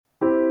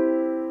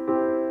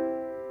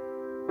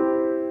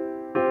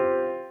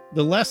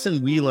The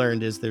lesson we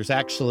learned is there's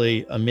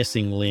actually a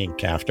missing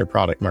link after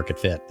product market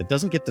fit that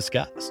doesn't get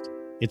discussed.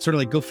 It's sort of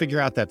like, go figure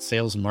out that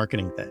sales and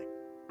marketing thing.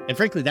 And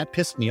frankly, that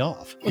pissed me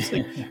off. It's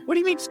like, what do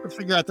you mean just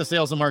figure out the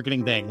sales and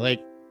marketing thing? Like,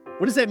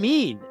 what does that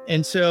mean?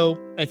 And so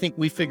I think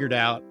we figured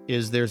out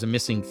is there's a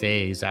missing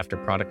phase after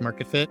product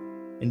market fit.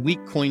 And we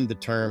coined the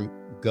term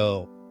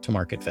go to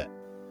market fit.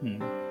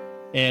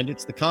 And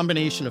it's the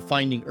combination of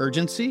finding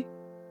urgency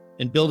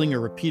and building a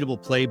repeatable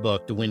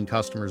playbook to win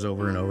customers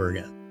over and over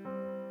again.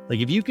 Like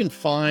if you can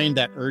find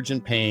that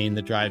urgent pain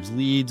that drives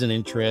leads and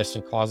interest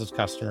and causes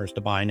customers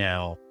to buy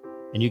now,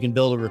 and you can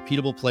build a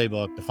repeatable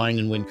playbook to find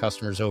and win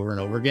customers over and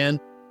over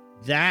again,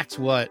 that's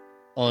what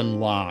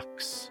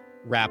unlocks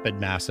rapid,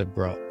 massive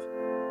growth.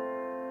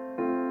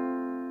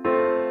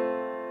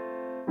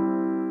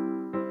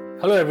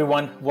 Hello,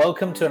 everyone.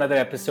 Welcome to another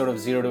episode of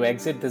Zero to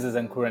Exit. This is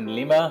Ankur and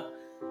Lima.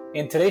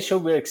 In today's show,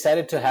 we're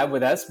excited to have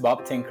with us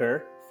Bob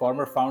Tinker,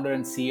 former founder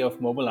and CEO of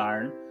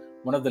MobileIron,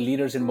 one of the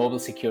leaders in mobile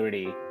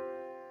security.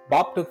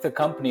 Bob took the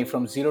company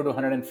from zero to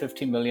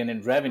 150 million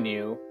in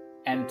revenue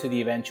and to the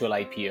eventual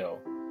IPO.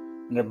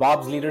 Under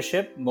Bob's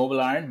leadership,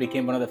 MobileIron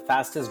became one of the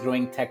fastest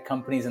growing tech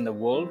companies in the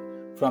world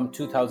from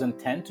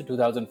 2010 to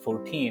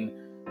 2014,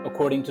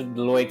 according to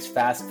Deloitte's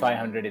Fast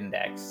 500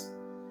 index.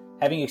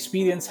 Having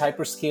experienced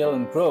hyperscale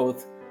and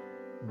growth,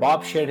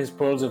 Bob shared his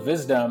pearls of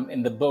wisdom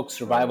in the book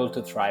Survival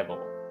to Thrival.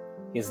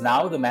 He is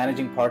now the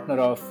managing partner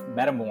of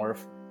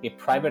Metamorph, a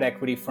private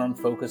equity firm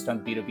focused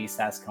on B2B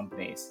SaaS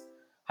companies.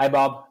 Hi,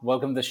 Bob.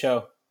 Welcome to the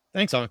show.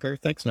 Thanks, Ankur.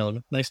 Thanks,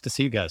 Nilima. Nice to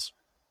see you guys.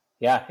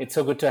 Yeah, it's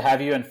so good to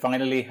have you. And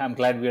finally, I'm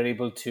glad we are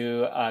able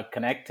to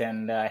connect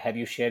and have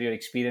you share your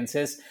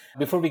experiences.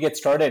 Before we get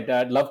started,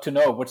 I'd love to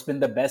know what's been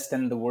the best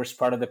and the worst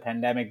part of the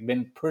pandemic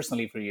been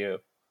personally for you?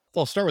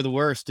 Well, I'll start with the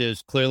worst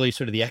is clearly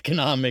sort of the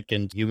economic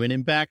and human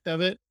impact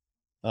of it.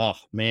 Oh,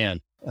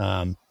 man.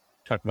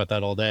 Talk about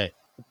that all day.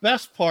 The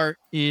best part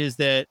is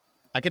that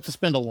I get to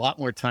spend a lot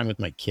more time with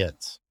my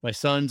kids. My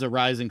son's a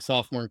rising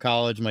sophomore in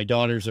college. My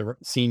daughter's a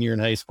senior in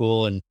high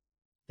school. And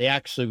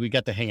we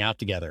got to hang out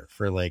together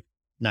for like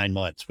 9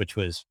 months, which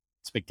was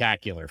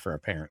spectacular for a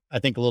parent. I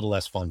think a little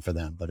less fun for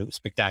them, but it was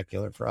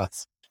spectacular for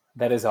us.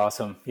 That is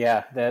awesome.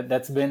 Yeah,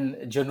 that's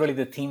been generally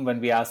the theme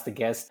when we ask the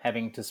guests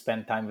having to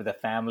spend time with the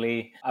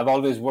family. I've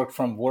always worked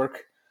from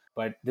work,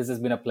 but this has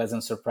been a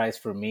pleasant surprise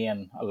for me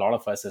and a lot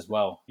of us as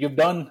well. You've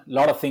done a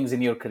lot of things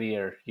in your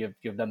career.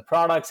 You've done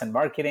products and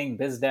marketing,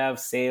 biz dev,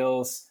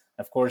 sales,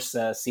 of course,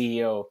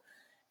 CEO.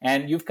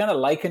 And you've kind of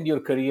likened your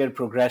career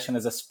progression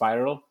as a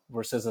spiral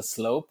versus a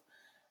slope.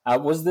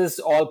 Was this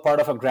all part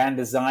of a grand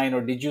design,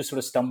 or did you sort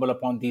of stumble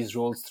upon these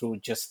roles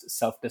through just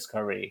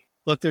self-discovery?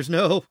 Look, there's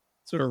no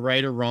sort of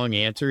right or wrong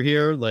answer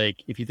here.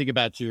 Like if you think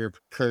about your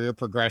career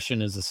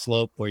progression as a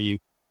slope where you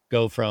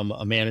go from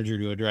a manager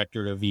to a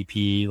director to a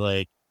VP,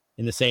 like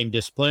in the same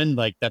discipline,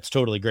 like that's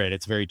totally great.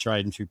 It's a very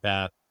tried and true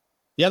path.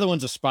 The other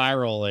one's a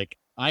spiral. Like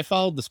I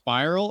followed the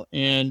spiral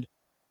and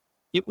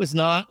it was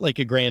not like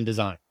a grand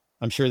design.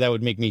 I'm sure that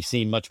would make me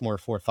seem much more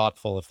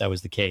thoughtful if that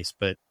was the case,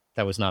 but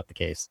that was not the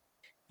case.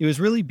 It was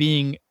really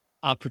being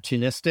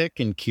opportunistic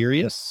and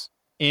curious.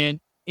 And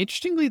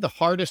interestingly, the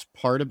hardest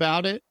part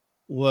about it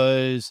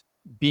was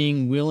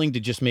being willing to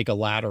just make a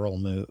lateral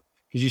move,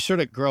 because you sort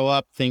of grow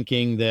up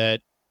thinking that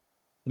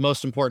the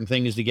most important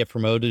thing is to get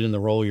promoted in the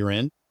role you're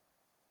in.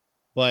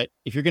 But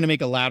if you're going to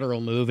make a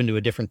lateral move into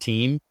a different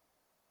team,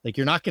 like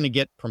you're not going to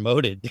get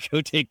promoted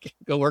to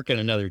go work in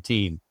another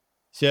team.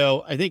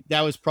 So I think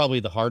that was probably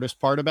the hardest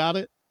part about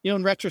it. You know,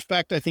 in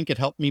retrospect, I think it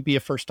helped me be a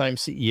first-time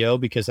CEO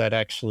because I'd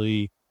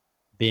actually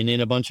been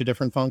in a bunch of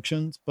different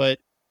functions. But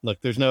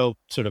look, there's no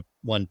sort of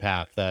one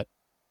path that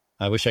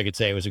I wish I could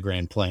say it was a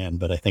grand plan,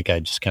 but I think I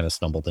just kind of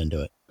stumbled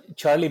into it.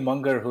 Charlie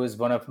Munger, who is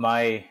one of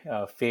my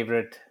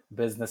favorite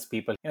business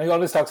people, he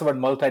always talks about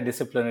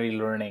multidisciplinary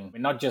learning,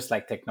 not just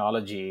like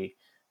technology,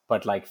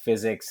 but like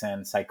physics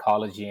and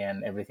psychology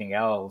and everything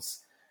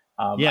else.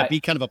 Be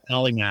kind of a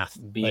polymath,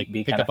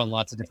 pick up on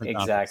lots of different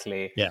topics.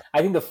 Exactly. Yeah.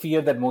 I think the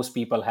fear that most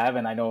people have,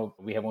 and I know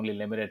we have only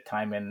limited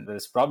time in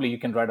this, probably you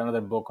can write another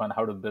book on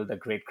how to build a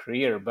great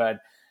career, but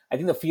I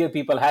think the fear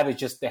people have is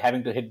just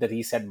having to hit the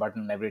reset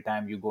button every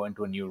time you go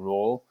into a new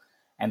role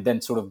and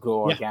then sort of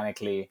grow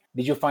organically.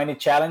 Did you find it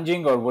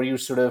challenging, or were you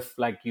sort of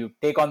like you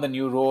take on the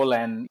new role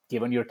and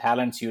given your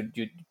talents, you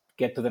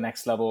get to the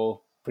next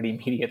level pretty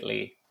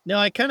immediately? No,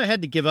 I kind of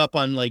had to give up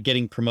on like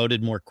getting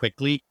promoted more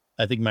quickly.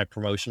 I think my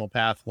promotional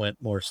path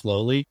went more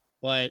slowly,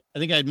 but I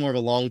think I had more of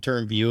a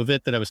long-term view of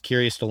it, that I was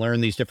curious to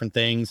learn these different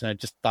things. And I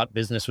just thought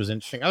business was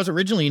interesting. I was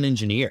originally an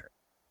engineer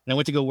and I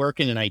went to go work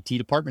in an IT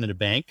department at a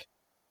bank.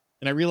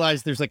 And I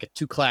realized there's like a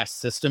two-class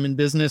system in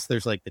business.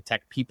 There's like the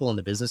tech people and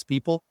the business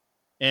people.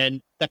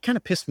 And that kind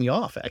of pissed me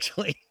off,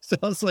 actually. So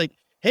I was like,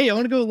 hey, I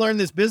want to go learn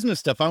this business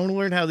stuff. I want to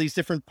learn how these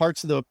different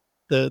parts of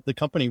the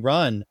company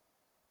run.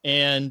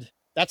 And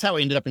that's how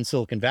I ended up in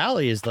Silicon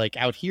Valley, is like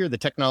out here, the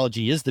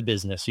technology is the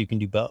business. So you can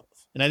do both.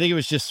 And I think it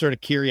was just sort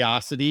of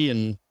curiosity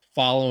and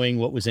following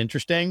what was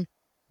interesting.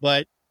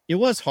 But it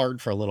was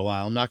hard for a little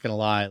while. I'm not going to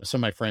lie. Some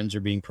of my friends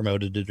are being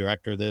promoted to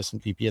director of this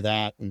and VP of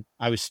that. And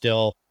I was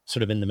still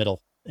sort of in the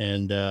middle.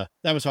 And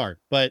that was hard,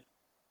 but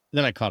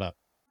then I caught up.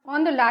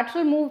 On the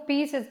lateral move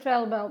piece as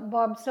well,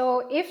 Bob.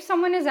 So if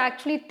someone is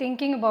actually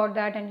thinking about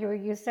that, and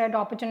you said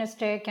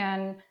opportunistic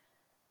and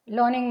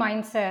learning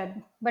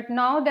mindset, but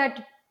now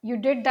that you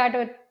did that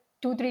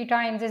 2-3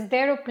 times, is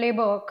there a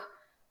playbook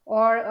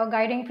or a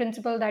guiding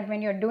principle that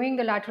when you're doing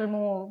the lateral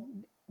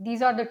move,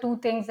 these are the two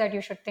things that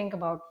you should think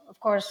about? Of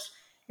course,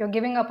 you're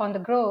giving up on the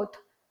growth,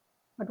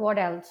 but what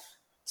else?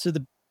 So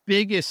the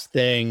biggest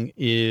thing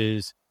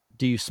is,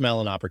 do you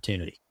smell an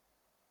opportunity?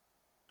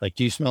 Like,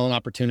 do you smell an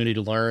opportunity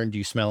to learn? Do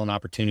you smell an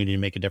opportunity to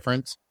make a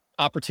difference?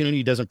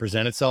 Opportunity doesn't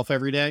present itself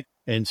every day.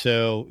 And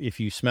so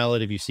if you smell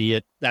it, if you see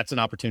it, that's an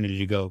opportunity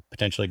to go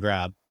potentially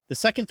grab. The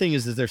second thing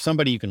is there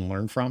somebody you can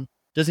learn from?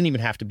 Doesn't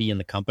even have to be in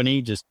the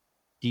company. Just,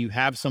 do you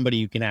have somebody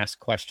you can ask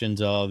questions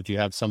of? Do you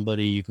have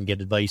somebody you can get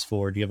advice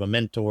for? Do you have a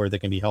mentor that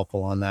can be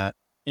helpful on that?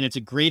 And it's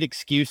a great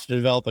excuse to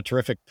develop a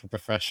terrific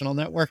professional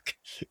network,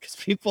 because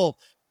people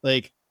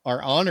like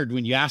are honored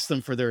when you ask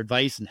them for their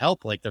advice and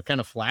help. Like, they're kind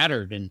of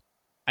flattered. And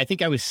I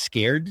think I was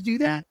scared to do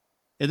that.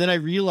 And then I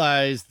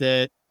realized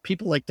that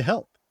people like to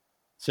help.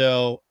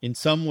 So in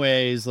some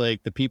ways,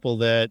 like, the people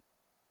that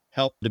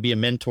helped to be a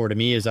mentor to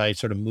me as I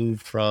sort of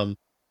moved from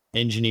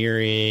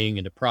engineering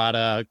into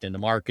product into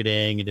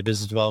marketing into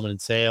business development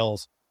and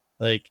sales,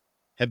 like,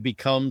 have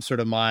become sort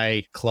of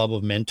my club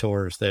of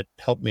mentors that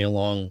helped me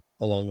along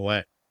the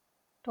way.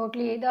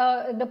 Totally.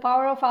 The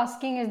power of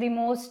asking is the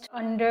most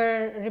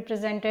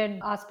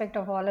underrepresented aspect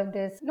of all of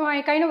this. No,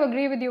 I kind of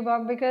agree with you,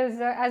 Bob, because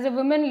as a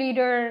women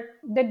leader,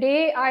 the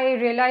day I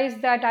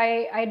realized that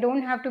I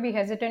don't have to be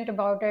hesitant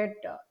about it,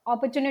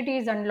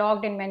 opportunities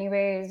unlocked in many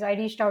ways. I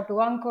reached out to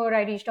Ankur,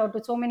 I reached out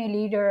to so many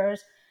leaders,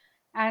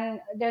 and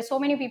there's so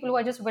many people who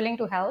are just willing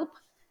to help,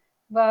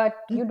 but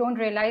you don't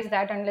realize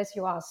that unless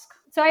you ask.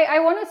 So I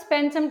want to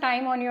spend some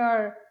time on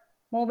your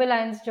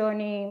Mobileye's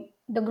journey,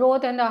 the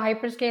growth and the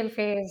hyperscale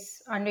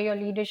phase under your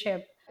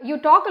leadership. You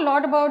talk a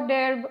lot about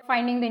their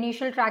finding the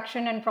initial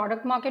traction and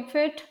product market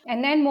fit,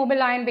 and then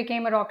Mobileye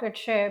became a rocket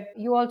ship.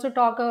 You also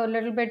talk a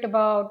little bit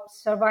about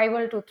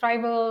survival to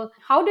thrival.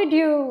 How did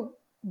you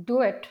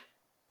do it?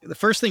 The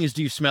first thing is,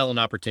 do you smell an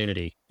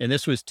opportunity? And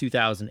this was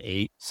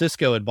 2008.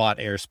 Cisco had bought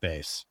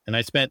Airspace, and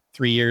I spent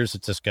 3 years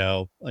at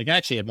Cisco. Like, I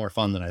actually had more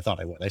fun than I thought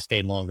I would. I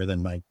stayed longer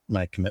than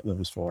my commitment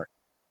was for.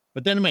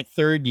 But then in my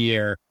third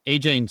year,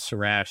 AJ and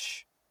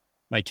Suresh,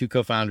 my two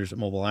co-founders at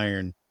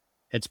MobileIron,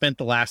 had spent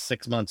the last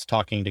 6 months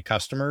talking to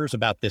customers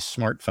about this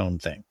smartphone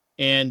thing.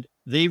 And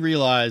they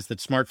realized that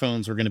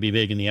smartphones were going to be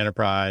big in the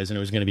enterprise and it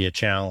was going to be a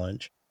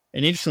challenge.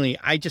 And interestingly,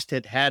 I just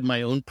had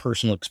my own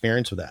personal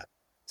experience with that.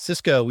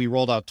 Cisco, we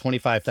rolled out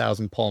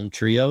 25,000 Palm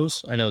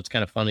Trios. I know it's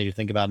kind of funny to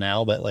think about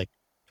now, but like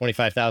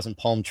 25,000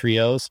 Palm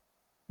Trios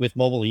with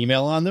mobile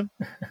email on them.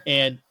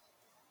 And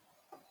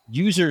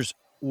users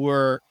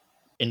were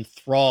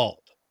enthralled.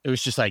 It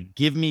was just like,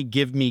 give me.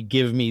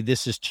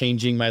 This is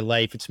changing my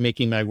life. It's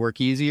making my work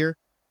easier.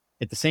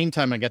 At the same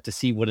time, I got to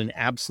see what an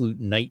absolute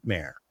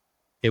nightmare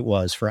it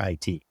was for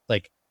IT,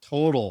 like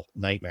total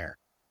nightmare.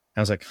 I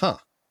was like,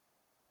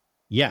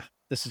 yeah,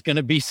 this is going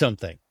to be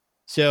something.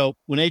 So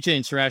when AJ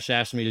and Suresh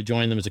asked me to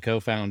join them as a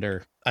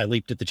co-founder, I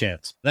leaped at the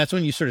chance. That's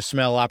when you sort of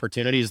smell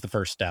opportunity is the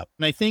first step.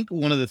 And I think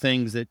one of the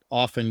things that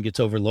often gets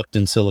overlooked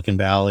in Silicon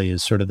Valley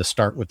is sort of the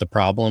start with the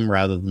problem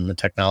rather than the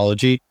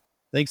technology.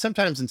 I think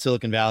sometimes in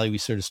Silicon Valley, we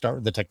sort of start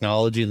with the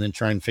technology and then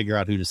try and figure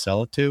out who to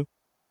sell it to.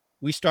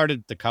 We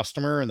started the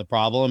customer and the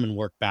problem and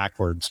worked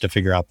backwards to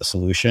figure out the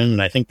solution.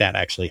 And I think that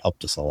actually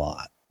helped us a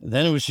lot.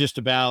 Then it was just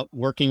about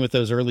working with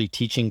those early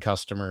teaching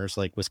customers,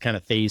 like was kind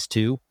of phase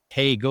 2.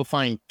 Hey, go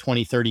find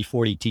 20, 30,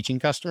 40 teaching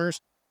customers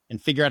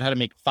and figure out how to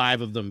make 5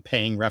 of them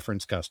paying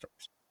reference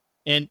customers.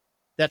 And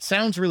that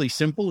sounds really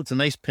simple. It's a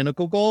nice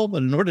pinnacle goal,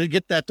 but in order to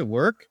get that to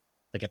work,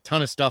 like a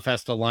ton of stuff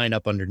has to line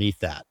up underneath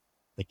that.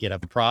 Like, you got to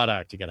have a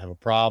product, you got to have a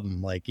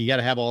problem, like you got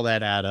to have all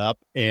that add up.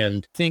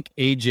 And I think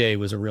AJ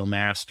was a real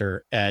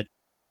master at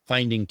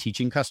finding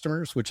teaching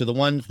customers, which are the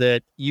ones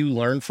that you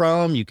learn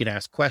from. You can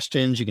ask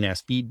questions, you can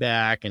ask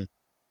feedback, and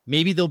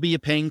maybe they'll be a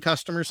paying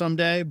customer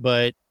someday,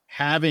 but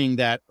having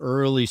that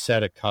early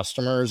set of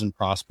customers and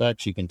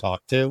prospects you can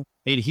talk to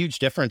made a huge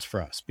difference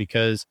for us,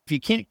 because if you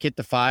can't get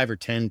to 5 or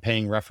 10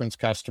 paying reference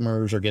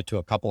customers or get to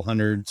a couple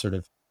hundred sort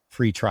of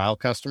free trial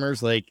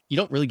customers, like you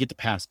don't really get to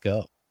pass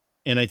go.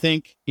 And I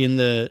think in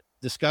the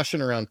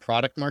discussion around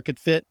product market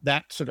fit,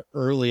 that sort of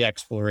early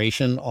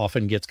exploration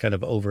often gets kind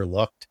of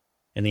overlooked.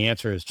 And the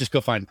answer is just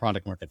go find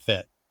product market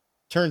fit.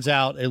 Turns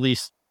out, at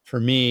least for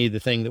me,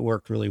 the thing that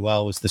worked really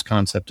well was this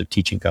concept of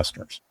teaching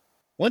customers.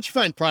 Once you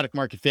find product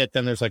market fit,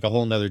 then there's like a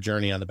whole nother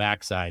journey on the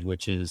backside,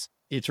 which is,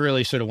 it's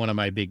really sort of one of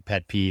my big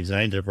pet peeves. And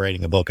I ended up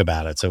writing a book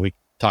about it. So we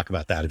talk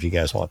about that if you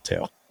guys want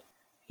to.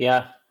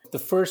 Yeah. The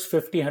first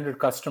 50, 100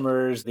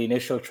 customers, the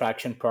initial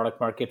traction,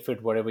 product market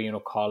fit, whatever you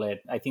call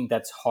it, I think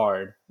that's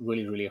hard,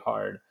 really, really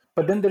hard.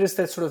 But then there is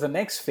that sort of the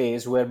next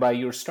phase whereby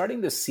you're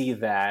starting to see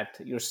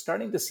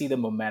the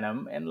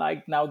momentum. And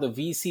like now the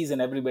VCs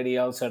and everybody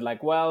else are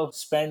like, well,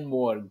 spend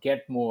more,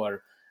 get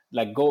more,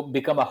 like go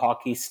become a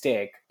hockey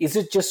stick. Is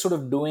it just sort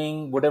of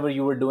doing whatever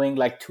you were doing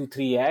like 2,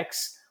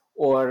 3x?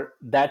 or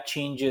that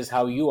changes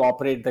how you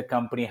operate the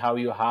company, how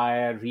you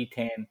hire,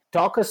 retain.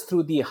 Talk us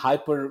through the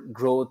hyper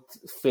growth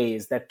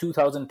phase, that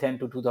 2010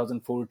 to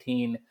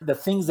 2014, the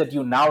things that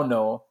you now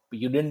know, but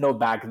you didn't know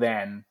back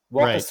then.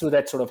 Walk us Right. through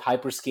that sort of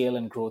hyperscale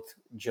and growth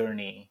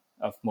journey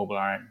of Mobile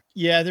Iron.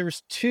 Yeah, there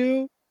was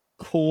two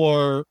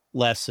core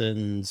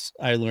lessons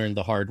I learned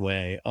the hard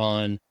way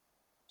on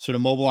sort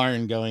of Mobile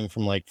Iron, going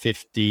from like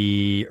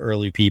 50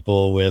 early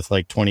people with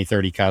like 20,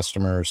 30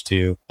 customers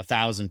to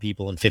 1,000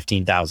 people and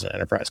 15,000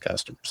 enterprise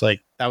customers.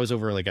 Like that was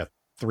over like a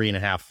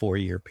 3.5, 4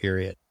 year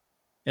period.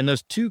 And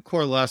those two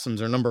core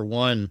lessons are, number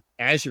one,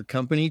 as your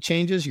company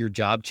changes, your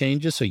job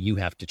changes. So you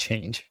have to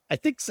change. I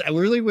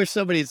really wish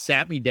somebody had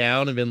sat me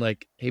down and been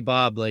like, hey,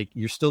 Bob, like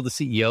you're still the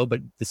CEO,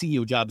 but the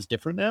CEO job is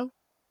different now.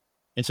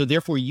 And so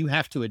therefore you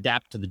have to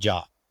adapt to the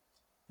job.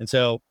 And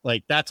so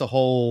like, that's a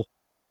whole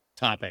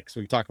topic. So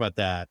we can talk about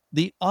that.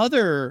 The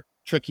other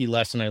tricky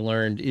lesson I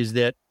learned is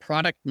that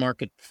product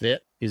market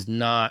fit is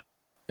not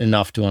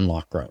enough to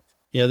unlock growth.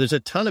 You know, there's a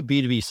ton of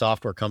B2B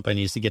software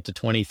companies that get to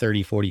 20,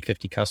 30, 40,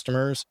 50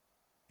 customers.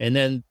 And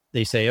then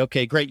they say,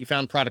 okay, great. You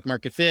found product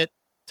market fit,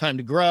 time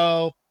to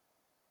grow,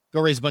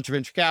 go raise a bunch of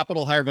venture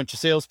capital, hire a bunch of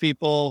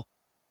salespeople,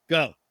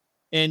 go.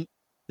 And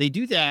they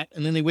do that.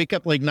 And then they wake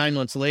up like 9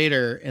 months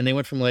later and they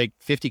went from like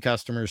 50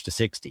 customers to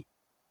 60.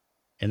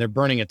 And they're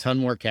burning a ton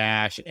more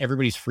cash. And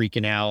everybody's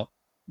freaking out.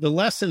 The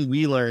lesson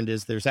we learned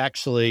is there's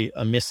actually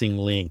a missing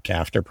link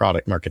after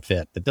product market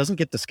fit that doesn't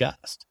get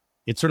discussed.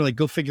 It's sort of like,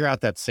 go figure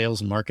out that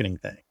sales and marketing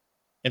thing.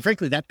 And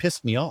frankly, that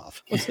pissed me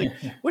off. It's like,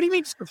 what do you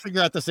mean to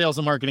figure out the sales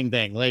and marketing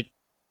thing? Like,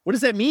 what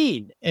does that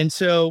mean? And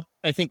so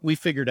I think we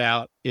figured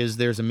out is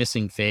there's a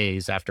missing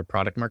phase after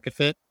product market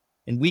fit.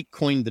 And we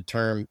coined the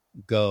term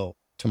go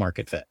to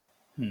market fit.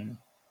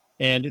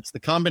 And it's the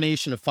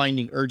combination of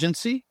finding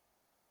urgency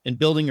and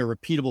building a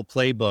repeatable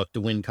playbook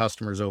to win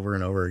customers over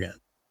and over again.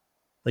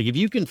 Like if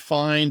you can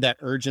find that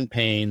urgent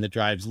pain that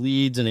drives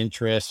leads and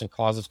interest and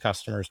causes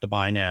customers to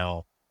buy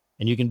now,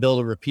 and you can build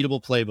a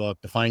repeatable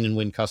playbook to find and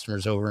win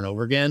customers over and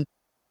over again,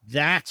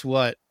 that's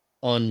what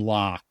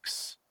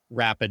unlocks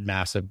rapid,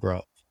 massive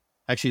growth.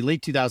 Actually,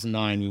 late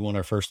 2009, we won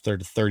our first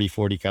 30,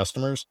 40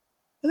 customers.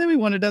 And then we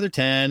won another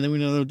 10, then we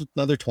won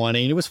another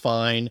 20, and it was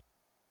fine.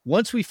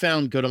 Once we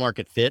found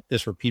go-to-market fit,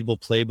 this repeatable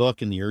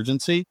playbook and the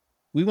urgency,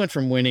 we went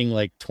from winning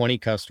like 20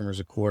 customers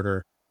a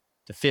quarter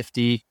to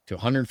 50, to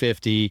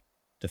 150,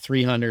 to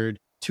 300.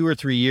 2 or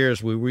 3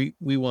 years, we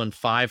won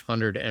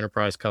 500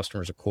 enterprise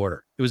customers a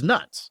quarter. It was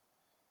nuts.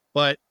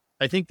 But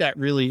I think that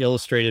really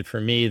illustrated for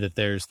me that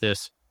there's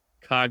this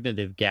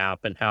cognitive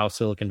gap in how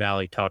Silicon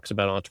Valley talks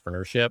about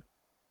entrepreneurship,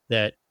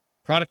 that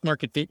product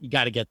market fit, you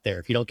got to get there.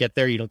 If you don't get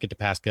there, you don't get to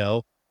pass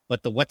go.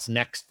 But the what's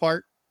next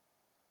part,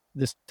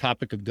 this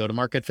topic of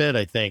go-to-market fit,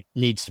 I think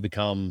needs to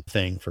become a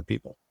thing for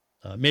people.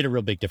 Made a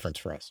real big difference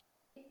for us.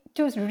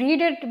 To read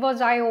it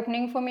was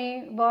eye-opening for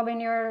me, Bob, in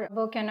your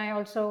book, and I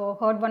also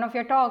heard one of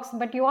your talks.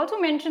 But you also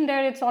mentioned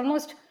there it's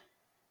almost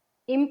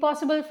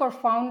impossible for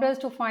founders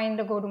to find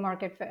the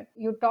go-to-market fit.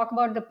 You talk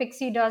about the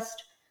pixie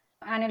dust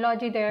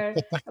analogy there.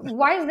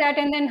 Why is that?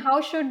 And then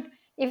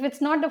if it's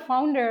not the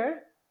founder,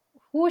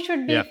 who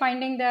should be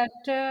finding that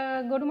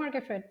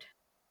go-to-market fit?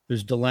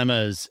 There's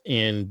dilemmas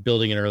in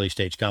building an early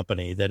stage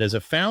company that as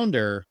a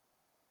founder,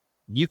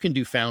 you can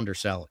do founder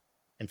selling.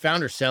 And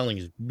founder selling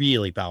is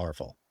really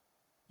powerful.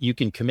 You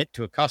can commit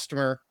to a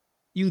customer.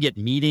 You can get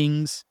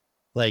meetings.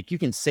 Like you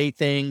can say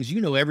things.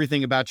 You know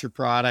everything about your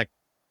product.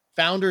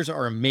 Founders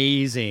are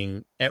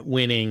amazing at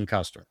winning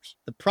customers.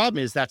 The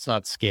problem is that's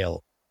not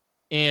scale.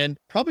 And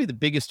probably the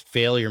biggest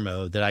failure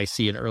mode that I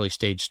see in early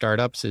stage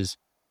startups is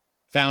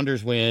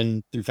founders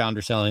win through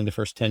founder selling the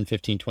first 10,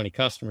 15, 20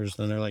 customers.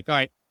 Then they're like, all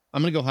right,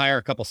 I'm going to go hire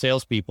a couple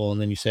salespeople.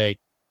 And then you say,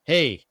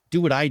 hey,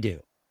 do what I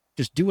do.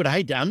 Just do what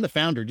I did. I'm the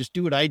founder. Just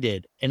do what I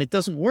did. And it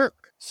doesn't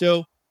work.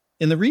 So,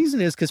 and the reason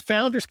is because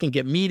founders can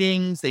get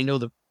meetings. They know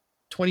the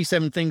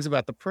 27 things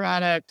about the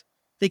product.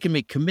 They can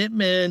make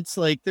commitments.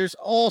 Like there's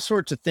all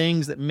sorts of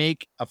things that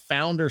make a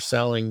founder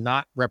selling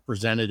not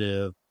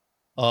representative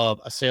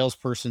of a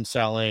salesperson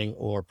selling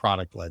or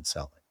product-led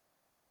selling.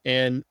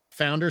 And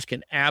founders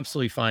can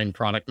absolutely find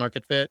product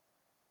market fit.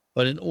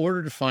 But in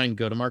order to find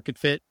go-to-market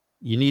fit,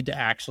 you need to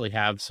actually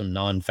have some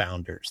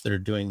non-founders that are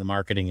doing the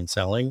marketing and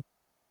selling.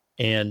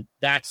 And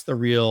that's the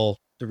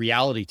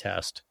reality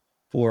test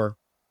for,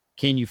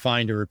 can you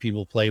find a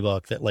repeatable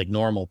playbook that like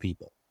normal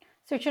people?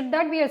 So should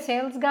that be a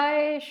sales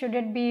guy? Should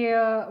it be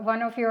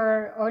one of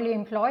your early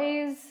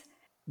employees?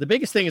 The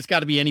biggest thing, it's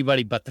got to be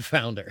anybody but the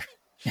founder.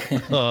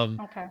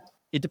 Okay.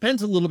 It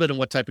depends a little bit on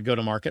what type of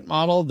go-to-market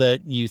model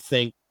that you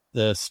think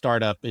the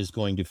startup is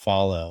going to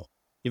follow.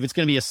 If it's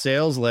going to be a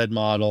sales-led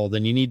model,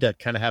 then you need to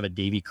kind of have a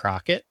Davy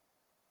Crockett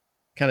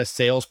kind of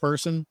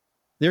salesperson.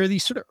 There are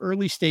these sort of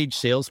early stage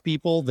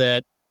salespeople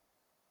that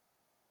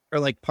are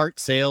like part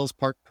sales,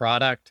 part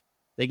product.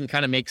 They can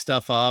kind of make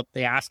stuff up.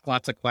 They ask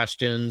lots of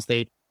questions.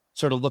 They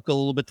sort of look a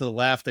little bit to the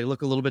left. They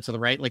look a little bit to the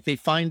right. Like they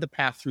find the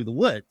path through the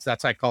woods.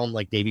 That's why I call them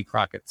like Davy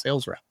Crockett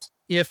sales reps.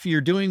 If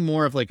you're doing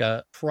more of like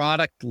a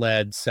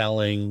product-led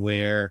selling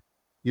where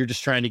you're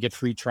just trying to get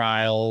free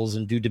trials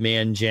and do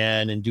demand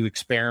gen and do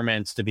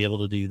experiments to be able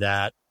to do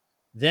that,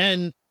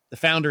 then the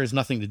founder has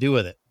nothing to do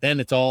with it. Then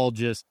it's all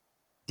just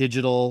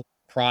digital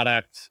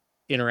product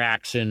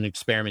interaction,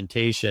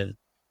 experimentation.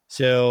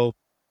 So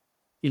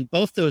in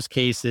both those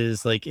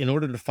cases, like in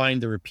order to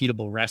find the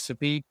repeatable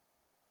recipe,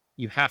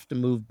 you have to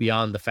move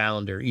beyond the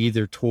founder,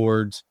 either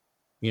towards,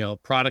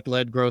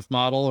 product-led growth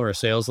model or a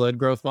sales-led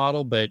growth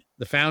model, but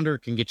the founder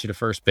can get you to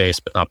first base,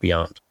 but not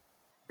beyond.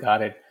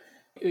 Got it.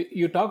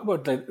 You talk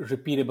about the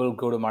repeatable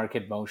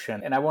go-to-market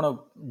motion, and I want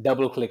to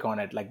double click on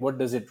it. Like, what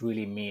does it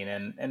really mean?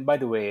 And by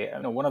the way,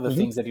 one of the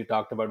things that you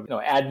talked about,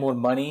 add more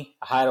money,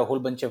 hire a whole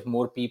bunch of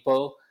more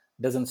people,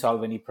 doesn't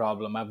solve any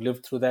problem. I've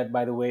lived through that,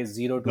 by the way,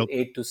 0 to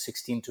 8 to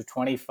 16 to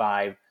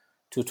 25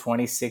 to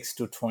 26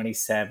 to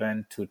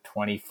 27 to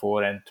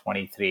 24 and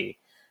 23.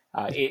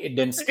 It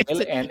didn't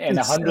scale, and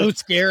 100. So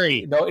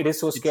scary. No, it is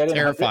so scary. It's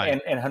terrifying.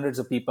 And hundreds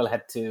of people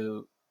had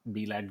to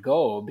be let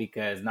go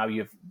because now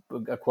you've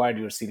acquired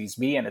your Series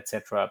B and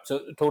etc. So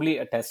totally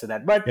attest to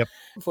that. But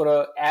for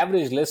an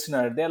average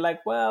listener, they're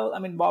like, well, I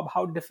mean, Bob,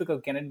 how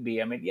difficult can it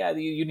be? I mean, yeah,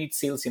 you need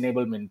sales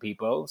enablement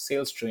people,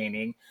 sales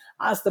training,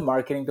 ask the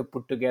marketing to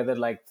put together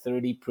like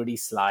 30 pretty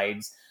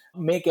slides,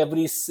 make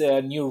every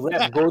new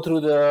rep go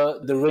through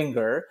the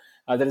ringer.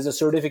 There is a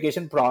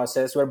certification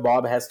process where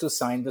Bob has to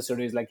sign the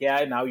certificate. Like,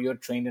 yeah, now you're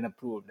trained and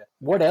approved.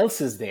 What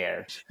else is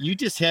there? You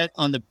just hit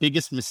on the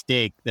biggest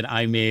mistake that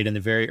I made in the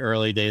very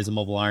early days of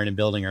Mobile Iron and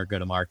building our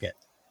go-to-market.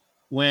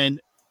 When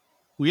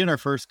we had our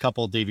first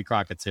couple of Davy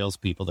Crockett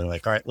salespeople, they're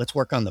like, all right, let's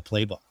work on the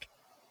playbook.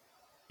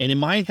 And in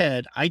my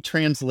head, I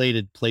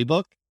translated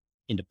playbook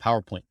into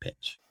PowerPoint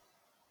pitch.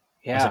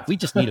 Yeah. I was like, we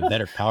just need a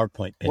better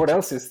PowerPoint pitch. What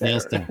else is there?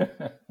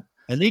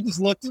 And they just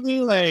looked at me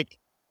like,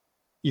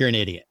 you're an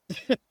idiot.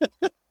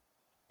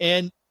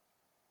 And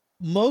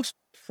most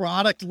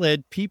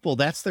product-led people,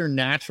 that's their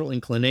natural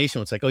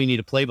inclination. It's like, oh, you need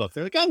a playbook.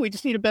 They're like, oh, we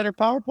just need a better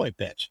PowerPoint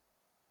pitch.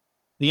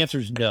 The answer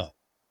is no.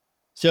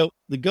 So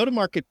the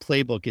go-to-market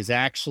playbook is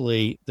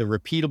actually the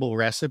repeatable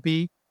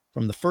recipe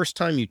from the first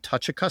time you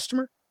touch a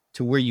customer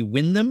to where you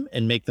win them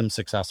and make them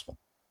successful.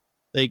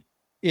 Like,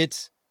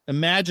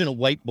 imagine a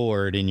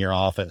whiteboard in your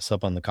office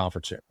up on the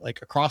conference room.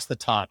 Like across the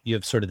top, you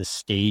have sort of the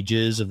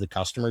stages of the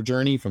customer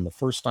journey from the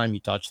first time you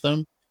touch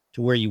them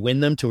to where you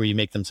win them, to where you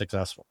make them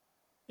successful.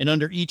 And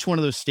under each one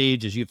of those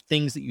stages, you have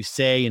things that you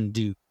say and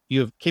do. You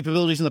have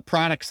capabilities in the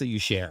products that you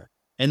share.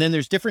 And then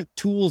there's different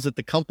tools that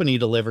the company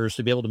delivers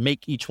to be able to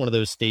make each one of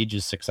those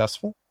stages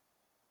successful.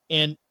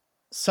 And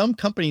some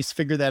companies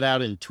figure that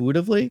out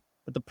intuitively.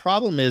 But the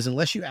problem is,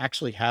 unless you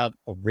actually have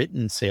a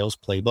written sales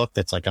playbook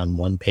that's like on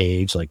one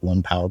page, like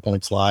one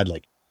PowerPoint slide,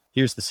 like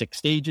here's the 6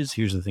 stages,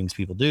 here's the things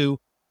people do,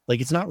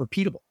 like it's not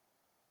repeatable.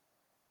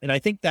 And I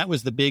think that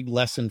was the big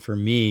lesson for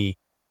me,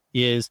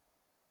 is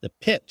the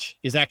pitch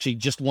is actually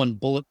just one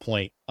bullet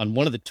point on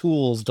one of the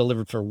tools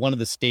delivered for one of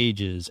the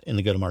stages in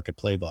the go-to-market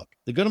playbook.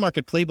 The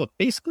go-to-market playbook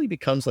basically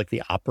becomes like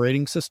the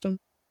operating system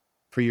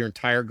for your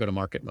entire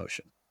go-to-market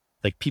motion.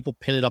 Like people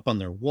pin it up on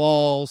their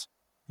walls.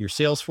 Your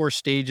Salesforce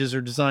stages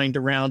are designed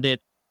around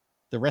it.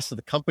 The rest of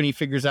the company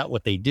figures out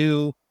what they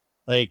do.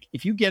 Like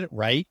if you get it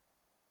right,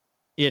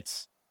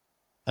 it's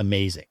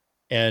amazing.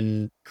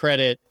 And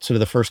credit sort of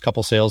the first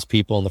couple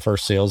salespeople and the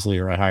first sales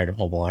leader I hired at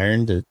Mobile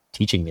Iron to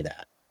teaching me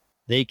that.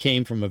 They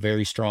came from a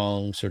very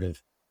strong sort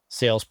of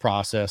sales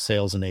process,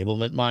 sales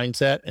enablement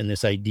mindset. And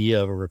this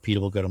idea of a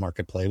repeatable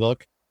go-to-market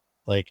playbook,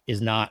 like,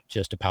 is not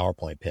just a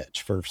PowerPoint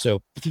pitch.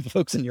 So the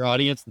folks in your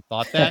audience that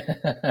thought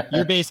that,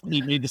 you're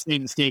basically made the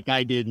same mistake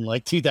I did in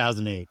like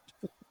 2008.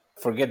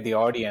 Forget the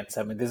audience.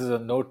 I mean, this is a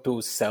note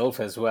to self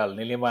as well.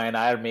 Nilima and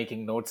I are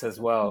making notes as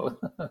well.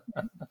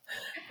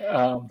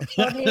 So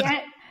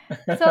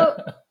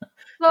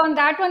on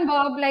that one,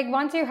 Bob, like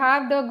once you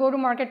have the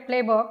go-to-market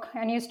playbook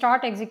and you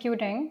start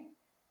executing,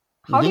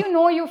 how do you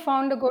know you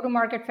found the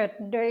go-to-market fit?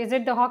 Is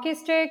it the hockey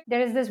stick?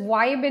 There is this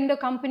vibe in the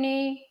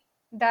company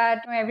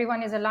that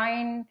everyone is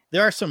aligned.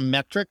 There are some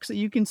metrics that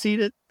you can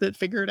see that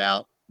figure it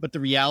out. But the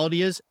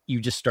reality is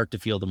you just start to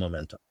feel the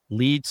momentum.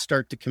 Leads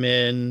start to come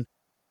in.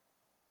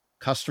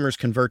 Customers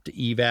convert to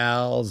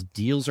evals.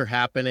 Deals are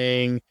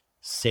happening.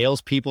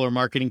 Salespeople or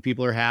marketing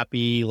people are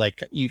happy.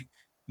 Like you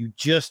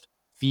just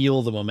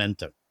feel the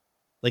momentum.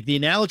 Like the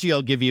analogy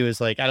I'll give you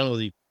is like, I don't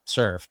really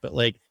surf, but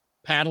like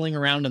paddling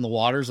around in the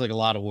water is like a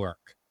lot of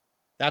work.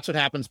 That's what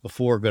happens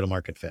before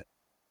go-to-market fit.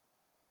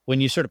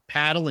 When you sort of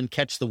paddle and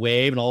catch the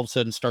wave and all of a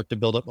sudden start to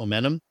build up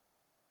momentum,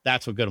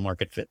 that's what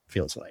go-to-market fit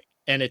feels like.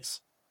 And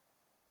it's,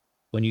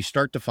 when you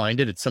start to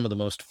find it, it's some of the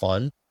most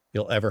fun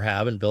you'll ever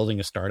have in building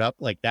a startup.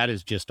 Like that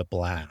is just a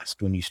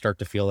blast when you start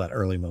to feel that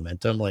early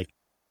momentum. Like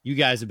you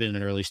guys have been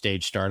in early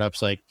stage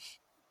startups, like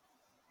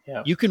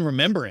you can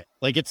remember it.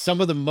 Like it's some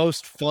of the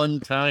most fun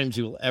times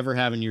you will ever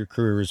have in your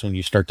careers when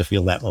you start to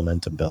feel that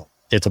momentum build.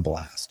 It's a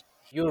blast.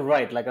 You're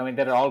right. Like, I mean,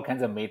 there are all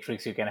kinds of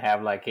metrics you can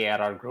have, like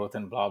ARR growth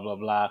and blah, blah,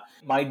 blah.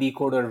 My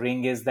decoder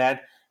ring is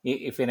that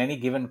if in any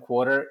given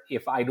quarter,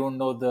 if I don't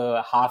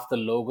know half the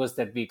logos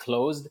that we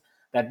closed,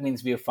 that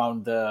means we have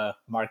found the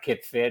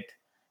market fit.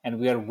 And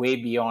we are way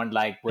beyond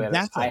like where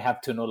Exactly. I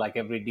have to know like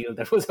every deal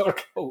that was ever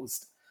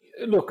closed.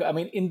 Look, I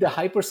mean, in the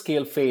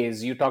hyperscale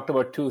phase, you talked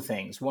about two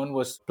things. One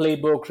was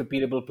playbook,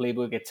 repeatable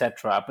playbook,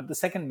 etc. But the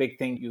second big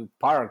thing you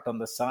parked on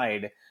the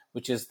side,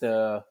 which is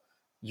the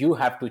you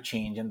have to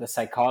change and the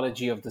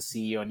psychology of the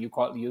CEO, and you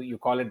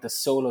call it the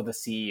soul of the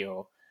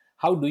CEO.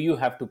 How do you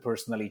have to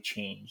personally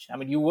change? I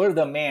mean, you were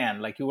the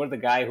man, like you were the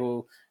guy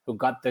who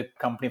got the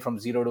company from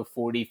 0 to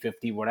 40,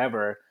 50,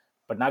 whatever,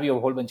 but now you have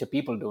a whole bunch of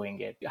people doing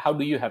it. How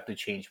do you have to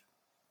change?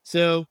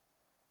 So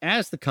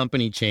as the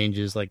company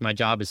changes, like my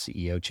job as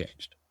CEO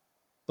changed,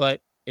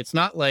 but it's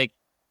not like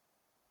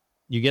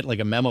you get like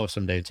a memo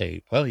someday to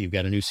say, well, you've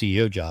got a new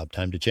CEO job,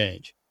 time to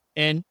change.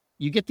 And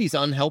you get these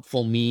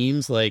unhelpful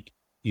memes like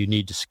you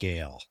need to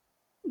scale.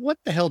 What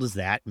the hell does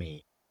that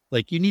mean?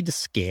 Like you need to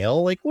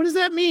scale? Like, what does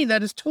that mean?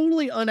 That is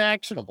totally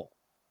unactionable.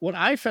 What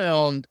I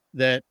found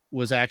that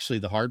was actually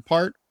the hard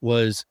part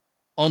was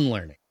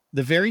unlearning.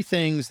 The very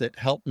things that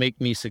helped make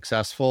me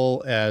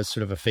successful as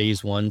sort of a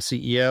phase one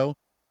CEO,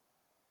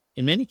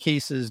 in many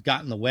cases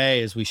got in the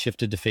way as we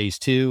shifted to phase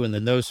two. And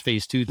then those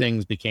phase two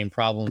things became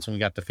problems when we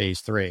got to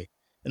phase three.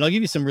 And I'll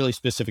give you some really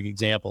specific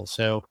examples.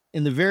 So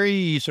in the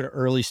very sort of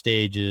early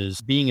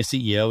stages, being a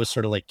CEO is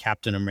sort of like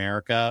Captain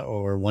America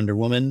or Wonder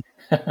Woman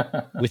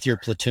with your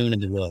platoon in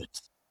the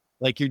woods.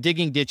 Like you're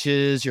digging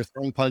ditches, you're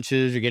throwing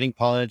punches, you're getting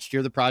punched,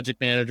 you're the project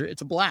manager.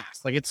 It's a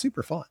blast. Like it's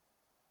super fun.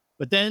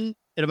 But then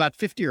at about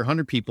 50 or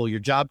 100 people, your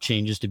job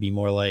changes to be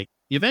more like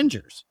the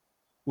Avengers,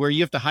 where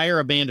you have to hire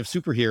a band of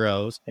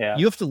superheroes. Yeah.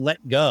 You have to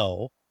let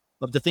go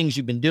of the things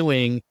you've been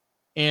doing,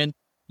 and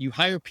you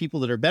hire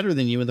people that are better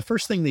than you. And the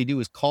first thing they do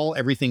is call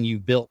everything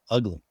you've built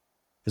ugly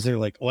because they're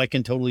like, oh, I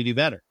can totally do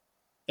better.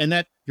 And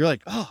that you're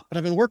like, oh, but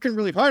I've been working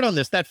really hard on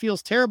this. That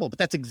feels terrible, but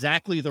that's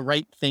exactly the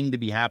right thing to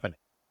be happening.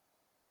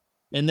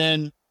 And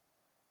then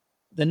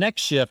the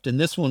next shift, and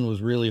this one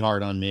was really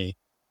hard on me,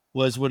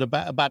 was with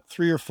about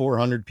 300 or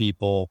 400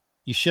 people,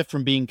 you shift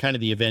from being kind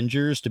of the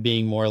Avengers to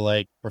being more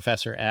like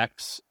Professor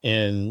X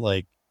and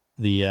like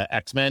the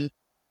X-Men,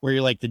 where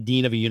you're like the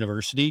dean of a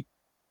university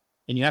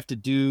and you have to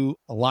do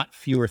a lot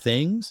fewer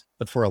things,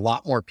 but for a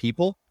lot more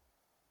people,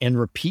 and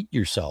repeat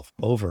yourself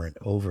over and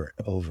over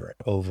and over and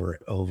over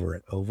and over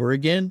and over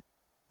again,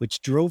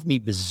 which drove me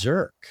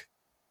berserk.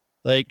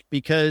 Like,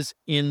 because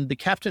in the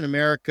Captain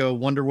America,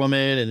 Wonder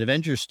Woman, and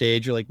Avengers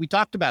stage, you're like, we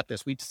talked about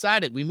this, we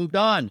decided, we moved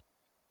on,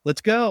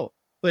 let's go.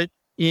 But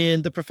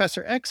in the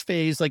Professor X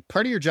phase, like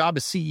part of your job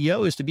as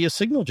CEO is to be a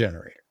signal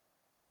generator,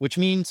 which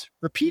means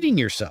repeating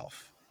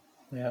yourself.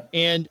 Yeah.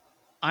 And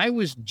I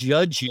was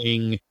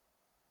judging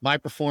my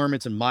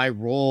performance and my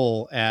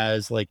role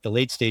as like the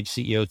late stage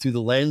CEO through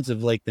the lens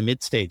of like the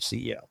mid stage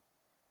CEO.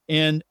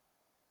 And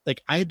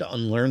like I had to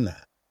unlearn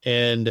that.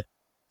 And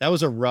that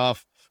was a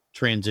rough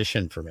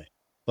transition for me.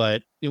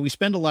 But you know, we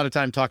spend a lot of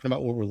time talking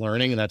about what we're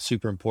learning, and that's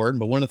super important.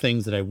 But one of the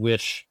things that I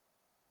wish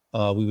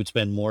we would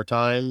spend more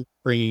time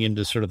bringing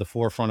into sort of the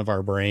forefront of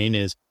our brain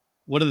is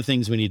what are the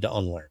things we need to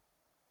unlearn?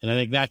 And I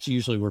think that's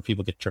usually where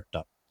people get tripped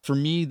up. For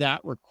me,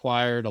 that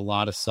required a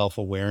lot of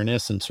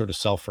self-awareness and sort of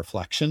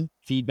self-reflection,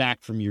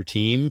 feedback from your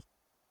team.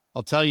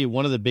 I'll tell you,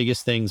 one of the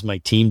biggest things my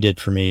team did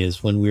for me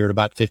is when we were at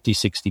about 50,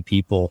 60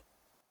 people,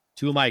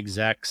 two of my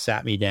execs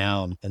sat me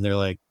down and they're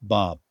like,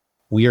 Bob,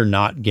 we are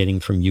not getting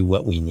from you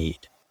what we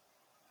need.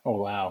 Oh,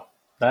 wow.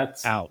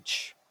 That's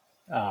ouch.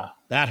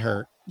 That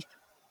hurt.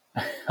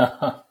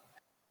 That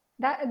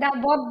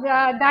Bob,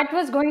 that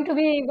was going to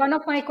be one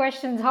of my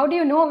questions. How do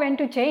you know when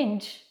to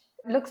change?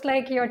 Looks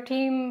like your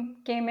team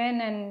came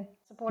in and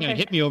supported. Yeah,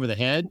 hit me over the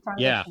head.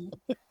 Yeah.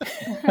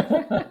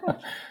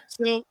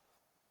 So,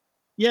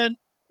 yeah,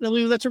 I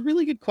mean, that's a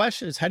really good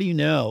question is how do you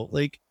know?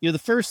 Like, you know, the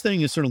first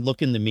thing is sort of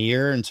look in the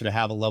mirror and sort of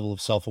have a level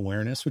of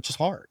self-awareness, which is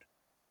hard.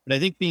 But I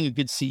think being a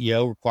good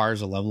CEO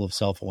requires a level of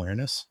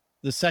self-awareness.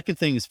 The second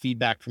thing is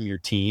feedback from your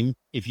team.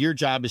 If your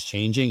job is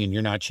changing and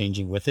you're not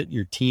changing with it,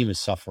 your team is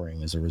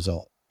suffering as a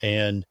result.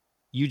 And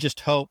you just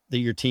hope that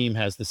your team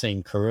has the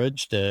same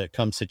courage to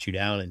come sit you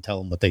down and tell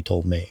them what they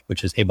told me,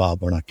 which is, hey,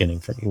 Bob, we're not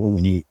getting from you what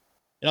we need.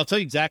 And I'll tell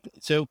you exactly.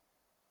 So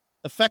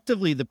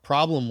effectively, the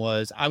problem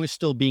was I was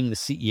still being the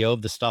CEO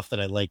of the stuff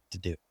that I like to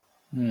do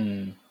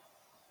and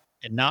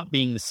not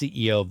being the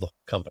CEO of the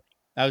company.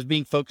 I was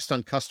being focused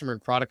on customer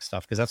and product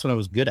stuff because that's what I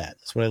was good at.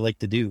 That's what I like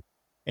to do.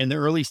 And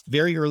the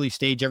very early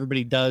stage,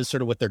 everybody does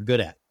sort of what they're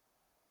good at.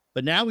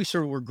 But now we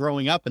sort of were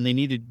growing up and they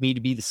needed me to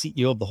be the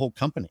CEO of the whole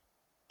company.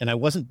 And I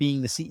wasn't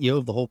being the CEO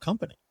of the whole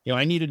company. You know,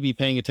 I needed to be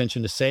paying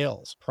attention to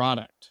sales,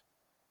 product,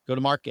 go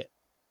to market,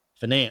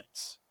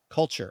 finance,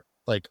 culture,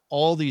 like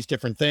all these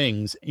different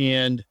things.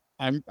 And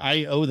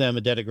I owe them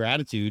a debt of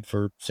gratitude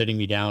for sitting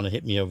me down and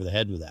hitting me over the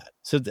head with that.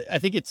 So I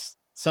think it's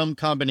some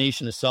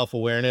combination of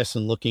self-awareness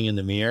and looking in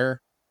the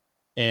mirror.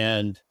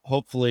 And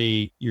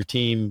hopefully your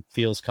team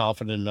feels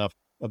confident enough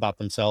about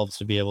themselves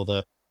to be able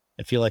to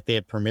and feel like they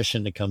have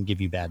permission to come give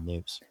you bad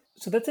news.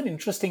 So that's an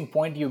interesting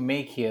point you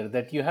make here,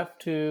 that you have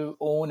to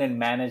own and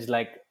manage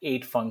like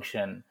 8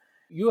 function.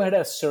 You had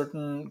a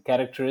certain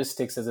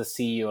characteristics as a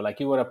CEO, like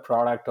you were a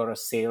product or a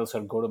sales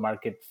or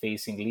go-to-market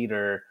facing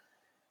leader.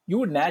 you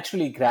would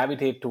naturally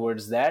gravitate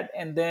towards that.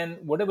 And then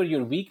whatever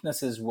your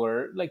weaknesses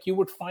were, like you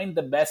would find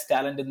the best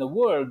talent in the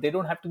world. They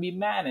don't have to be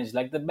managed,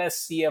 like the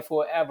best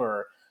CFO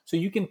ever. So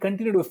you can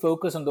continue to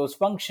focus on those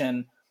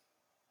functions.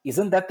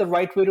 Isn't that the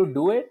right way to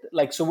do it?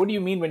 Like, so what do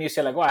you mean when you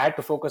say like, oh, I had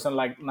to focus on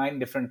like 9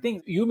 different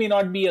things? You may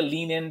not be a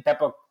lean in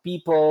type of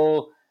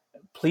people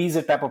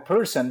pleaser type of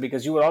person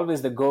because you were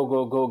always the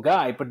go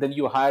guy, but then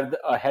you hired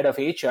a head of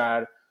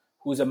HR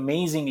who's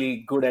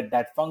amazingly good at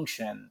that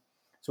function.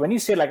 So when you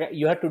say like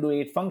you have to do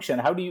 8 function,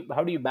 how do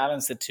you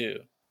balance the two?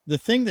 The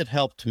thing that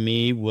helped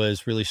me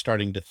was really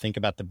starting to think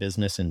about the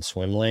business in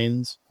swim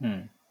lanes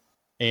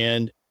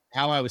and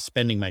how I was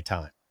spending my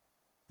time.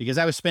 Because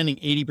I was spending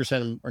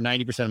 80% or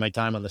 90% of my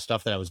time on the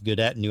stuff that I was good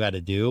at and knew how to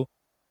do.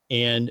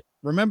 And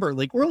remember,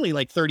 like, we're only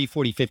like 30,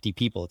 40, 50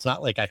 people. It's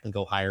not like I can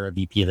go hire a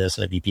VP of this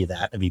and a VP of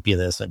that, a VP of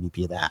this, and a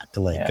VP of that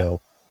to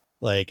go.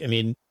 Like, I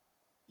mean,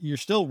 you're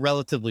still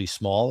relatively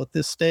small at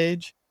this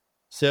stage.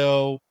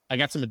 So I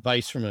got some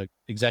advice from an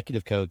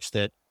executive coach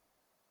that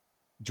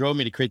drove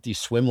me to create these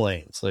swim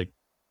lanes, like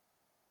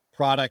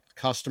product,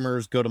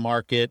 customers, go to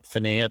market,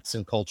 finance,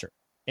 and culture.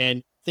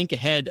 And think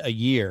ahead a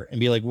year and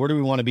be like, where do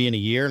we want to be in a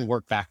year, and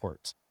work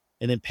backwards,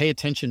 and then pay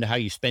attention to how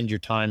you spend your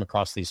time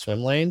across these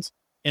swim lanes.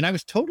 And I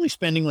was totally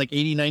spending like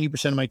 80,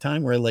 90% of my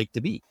time where I like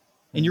to be.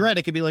 And you're right.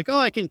 I could be like, oh,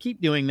 I can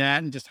keep doing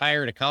that and just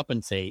hire to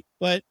compensate.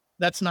 But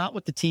that's not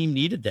what the team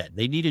needed then.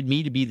 They needed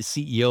me to be the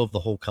CEO of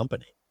the whole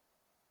company.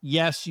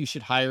 Yes, you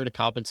should hire to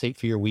compensate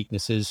for your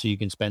weaknesses so you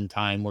can spend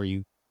time where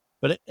you,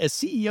 but as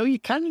CEO, you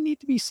kind of need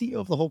to be CEO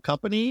of the whole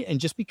company. And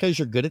just because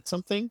you're good at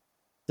something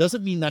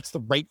doesn't mean that's the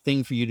right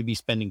thing for you to be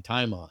spending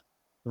time on.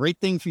 The right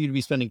thing for you to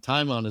be spending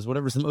time on is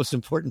whatever's the most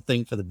important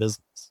thing for the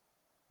business,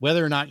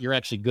 whether or not you're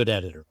actually good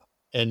at it or not.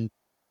 And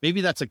maybe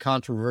that's a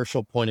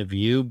controversial point of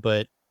view,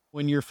 but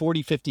when you're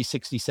 40, 50,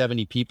 60,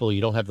 70 people,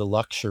 you don't have the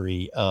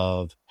luxury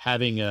of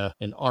having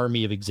an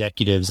army of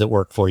executives that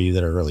work for you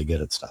that are really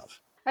good at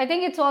stuff. I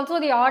think it's also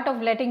the art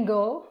of letting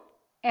go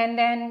and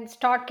then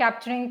start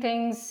capturing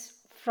things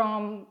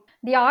from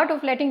the art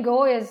of letting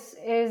go is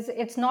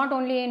it's not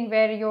only in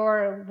where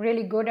you're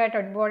really good at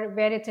or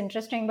where it's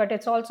interesting, but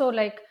it's also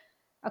like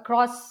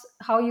across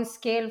how you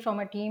scale from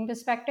a team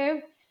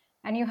perspective,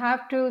 and you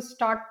have to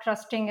start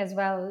trusting as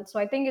well. So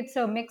I think it's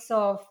a mix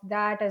of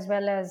that as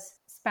well as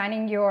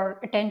spanning your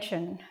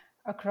attention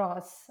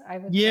across, I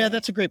would say.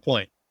 That's a great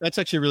point. That's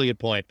actually a really good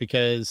point,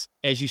 because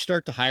as you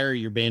start to hire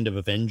your band of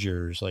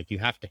Avengers, like you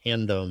have to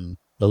hand them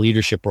the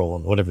leadership role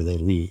in whatever they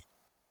lead,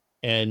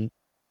 and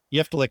you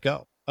have to let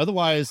go.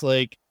 Otherwise,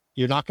 like,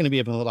 you're not going to be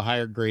able to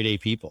hire grade A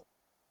people.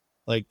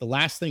 Like, the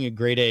last thing a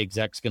grade A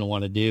exec's going to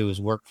want to do is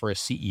work for a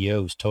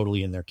CEO who's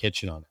totally in their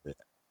kitchen on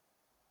everything.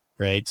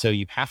 Right. So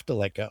you have to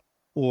let go,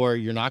 or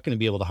you're not going to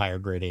be able to hire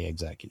grade A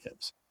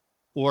executives.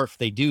 Or if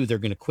they do, they're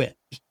going to quit.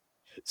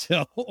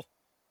 So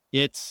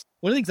it's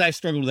one of the things I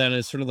struggle with then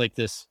is sort of like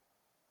this,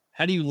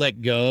 how do you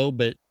let go,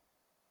 but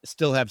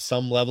still have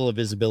some level of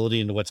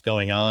visibility into what's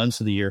going on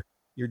so that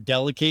you're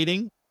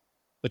delegating,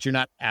 but you're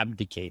not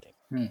abdicating.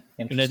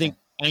 And I think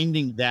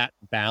finding that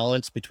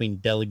balance between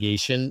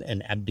delegation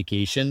and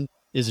abdication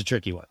is a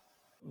tricky one.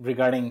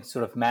 Regarding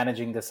sort of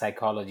managing the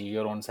psychology,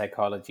 your own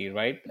psychology,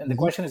 right? And the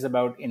question is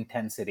about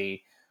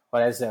intensity,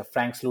 or as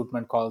Frank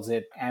Slootman calls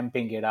it,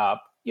 amping it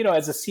up. You know,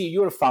 as a CEO,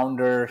 you're a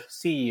founder,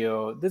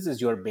 CEO, this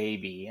is your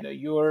baby. You know,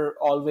 you're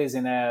always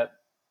in a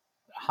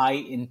high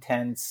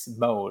intense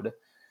mode.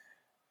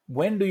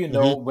 When do you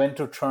know when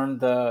to turn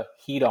the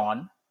heat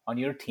on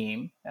your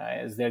team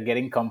as they're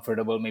getting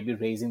comfortable, maybe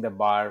raising the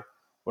bar,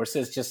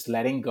 versus just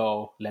letting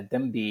go, let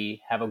them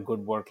be, have a good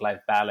work-life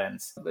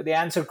balance? But the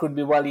answer could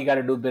be, well, you got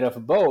to do a bit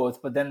of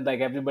both. But then like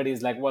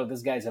everybody's like, well,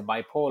 this guy's a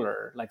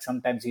bipolar. Like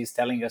sometimes he's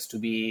telling us to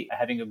be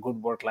having a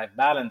good work-life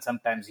balance.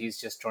 Sometimes he's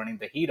just turning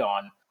the heat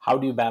on. How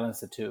do you balance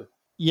the two?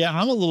 Yeah,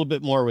 I'm a little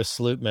bit more with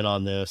Slootman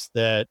on this,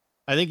 that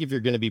I think if you're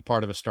going to be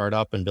part of a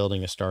startup and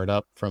building a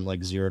startup from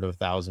like 0 to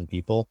 1,000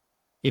 people,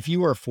 if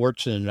you are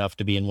fortunate enough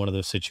to be in one of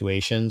those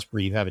situations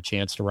where you have a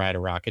chance to ride a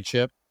rocket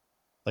ship,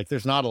 like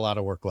there's not a lot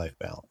of work-life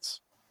balance.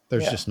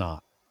 There's just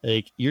not.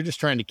 Like, you're just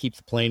trying to keep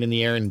the plane in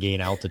the air and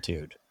gain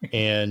altitude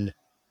and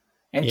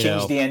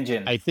change the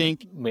engine. I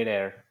think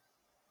midair.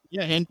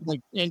 Yeah,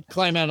 and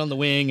climb out on the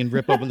wing and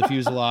rip open the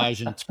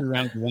fuselage and screw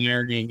around the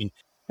wiring. And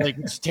like,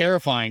 it's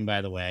terrifying,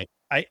 by the way.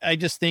 I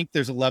just think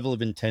there's a level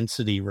of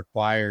intensity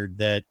required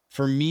that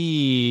for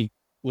me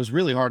was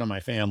really hard on my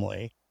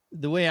family.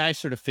 The way I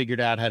sort of figured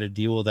out how to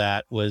deal with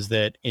that was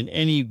that in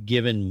any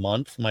given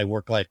month, my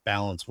work-life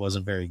balance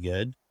wasn't very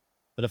good.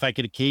 But if I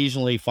could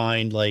occasionally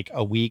find like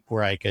a week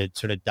where I could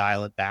sort of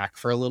dial it back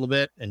for a little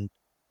bit and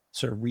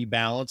sort of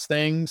rebalance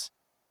things,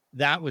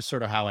 that was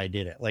sort of how I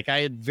did it. Like, I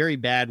had very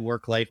bad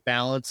work-life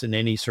balance in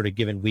any sort of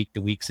given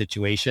week-to-week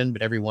situation,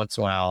 but every once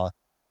in a while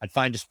I'd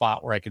find a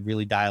spot where I could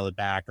really dial it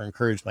back or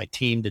encourage my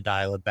team to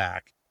dial it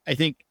back. I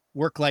think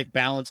work-life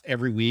balance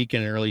every week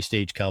in an early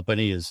stage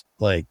company is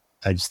like,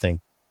 I just think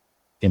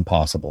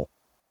impossible.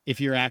 If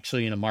you're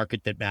actually in a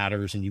market that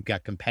matters and you've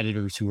got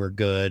competitors who are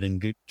good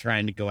and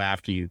trying to go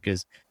after you,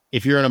 because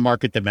if you're in a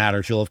market that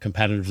matters, you'll have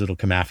competitors that'll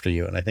come after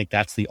you. And I think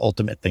that's the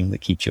ultimate thing that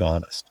keeps you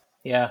honest.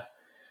 Yeah.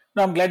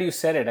 No, I'm glad you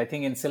said it. I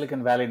think in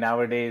Silicon Valley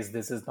nowadays,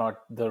 this is not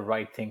the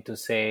right thing to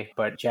say,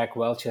 but Jack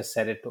Welch has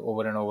said it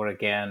over and over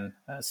again.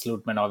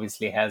 Slutman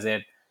obviously has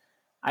it.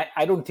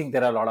 I don't think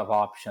there are a lot of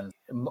options.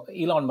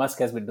 Elon Musk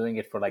has been doing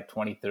it for like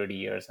 20, 30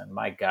 years. And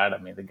my God, I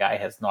mean, the guy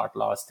has not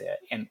lost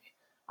an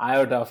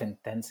iota of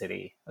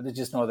intensity. There's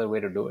just no other way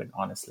to do it,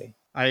 honestly.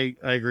 I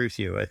agree with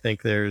you. I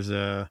think there's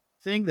a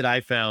thing that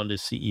I found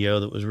as CEO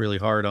that was really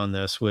hard on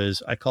this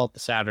was I call it the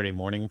Saturday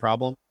morning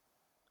problem,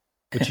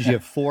 which is you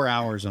have 4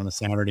 hours on a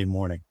Saturday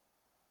morning.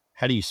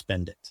 How do you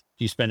spend it?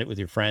 Do you spend it with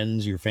your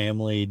friends, your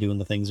family, doing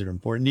the things that are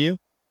important to you?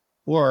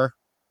 Or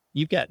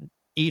you've got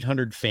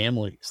 800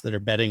 families that are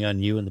betting on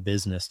you and the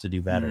business to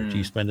do better. Do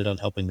you spend it on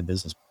helping the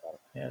business better?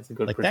 Yeah, it's a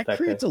good perspective.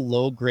 That creates a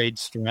low grade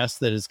stress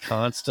that is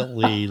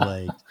constantly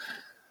like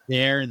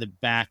there in the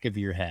back of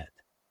your head.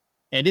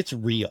 And it's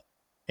real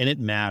and it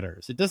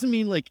matters. It doesn't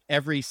mean like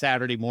every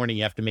Saturday morning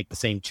you have to make the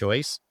same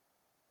choice,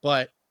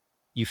 but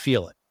you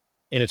feel it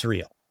and it's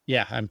real.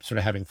 Yeah, I'm sort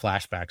of having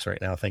flashbacks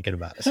right now thinking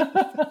about it.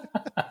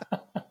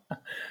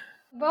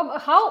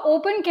 Bob, how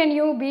open can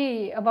you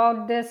be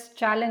about this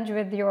challenge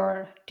with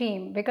your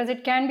team? Because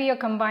it can be a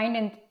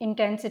combined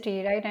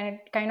intensity, right? And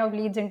it kind of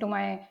leads into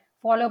my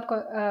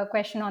follow-up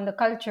question on the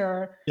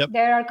culture. Yep.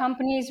 There are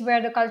companies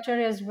where the culture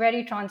is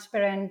very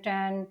transparent.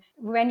 And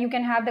when you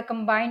can have the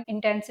combined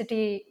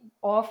intensity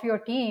of your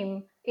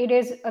team, it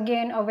is,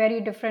 again, a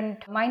very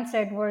different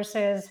mindset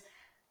versus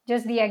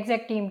just the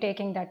exec team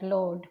taking that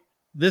load.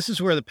 This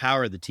is where the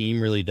power of the team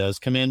really does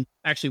come in.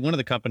 Actually, one of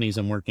the companies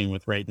I'm working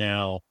with right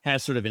now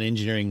has sort of an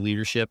engineering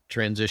leadership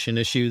transition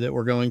issue that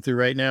we're going through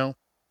right now.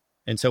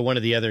 And so one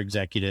of the other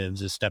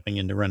executives is stepping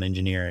in to run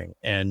engineering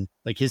and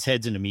like his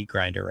head's in a meat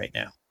grinder right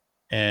now.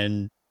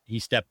 And he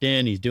stepped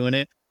in, he's doing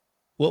it.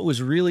 What was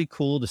really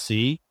cool to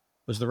see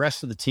was the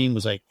rest of the team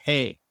was like,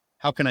 hey,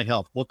 how can I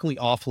help? What can we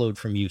offload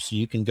from you so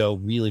you can go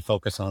really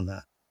focus on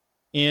that?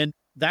 And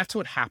that's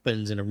what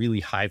happens in a really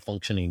high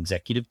functioning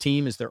executive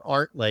team is there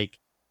aren't like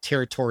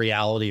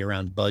territoriality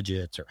around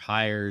budgets or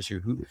hires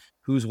or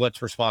who's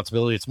what's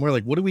responsibility. It's more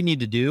like, what do we need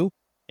to do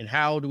and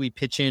how do we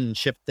pitch in and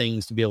shift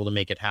things to be able to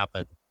make it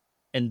happen?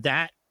 And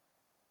that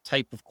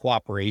type of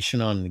cooperation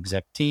on an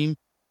exec team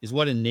is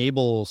what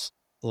enables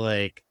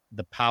like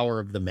the power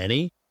of the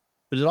many,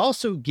 but it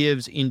also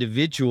gives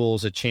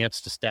individuals a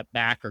chance to step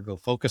back or go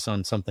focus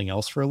on something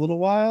else for a little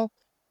while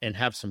and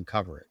have some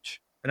coverage.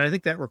 And I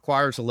think that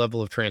requires a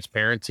level of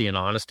transparency and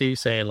honesty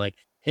saying like,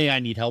 hey, I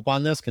need help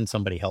on this. Can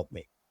somebody help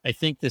me? I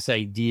think this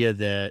idea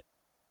that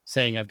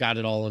saying I've got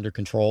it all under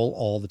control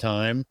all the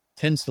time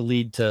tends to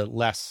lead to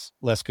less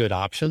good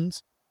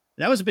options.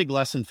 And that was a big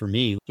lesson for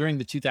me during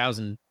the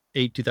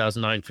 2008,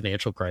 2009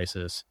 financial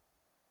crisis.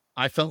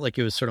 I felt like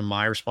it was sort of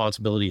my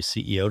responsibility as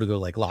CEO to go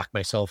like lock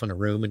myself in a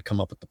room and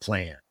come up with the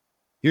plan.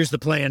 Here's the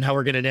plan, how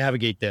we're going to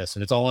navigate this.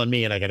 And it's all on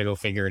me and I got to go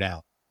figure it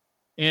out.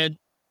 And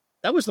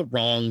that was the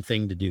wrong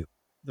thing to do.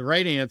 The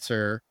right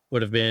answer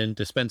would have been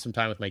to spend some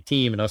time with my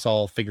team and us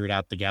all figure it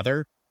out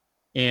together.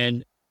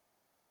 And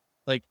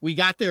like we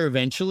got there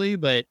eventually,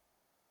 but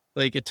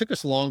like it took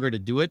us longer to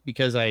do it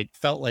because I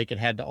felt like it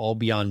had to all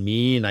be on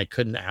me and I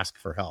couldn't ask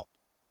for help.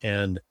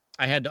 And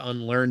I had to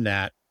unlearn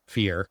that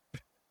fear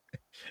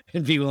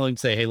and be willing to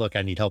say, hey, look,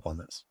 I need help on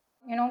this.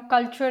 You know,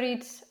 culture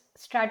eats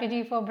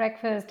strategy for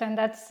breakfast. And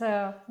that's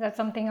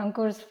something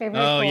Ankur's favorite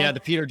quote. Yeah, the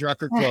Peter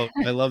Drucker quote.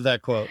 I love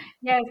that quote.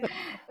 Yes.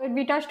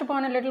 We touched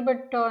upon a little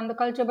bit on the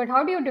culture, but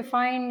how do you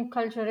define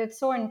culture? It's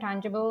so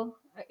intangible.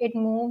 It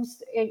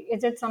moves.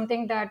 Is it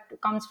something that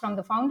comes from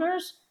the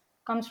founders,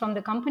 comes from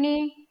the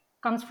company,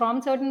 comes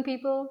from certain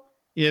people?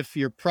 If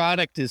your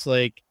product is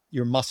like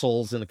your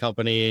muscles in the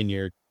company and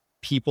your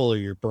people or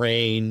your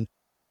brain,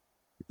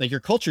 like your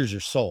culture is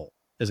your soul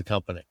as a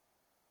company.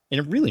 And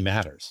it really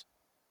matters.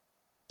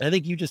 And I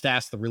think you just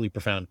asked the really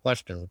profound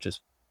question, which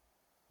is,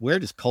 where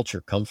does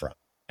culture come from?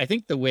 I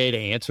think the way to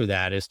answer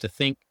that is to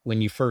think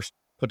when you first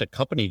put a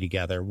company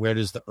together, where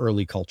does the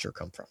early culture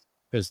come from?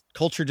 Because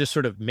culture just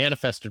sort of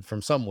manifested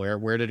from somewhere.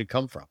 Where did it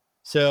come from?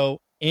 So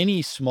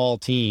any small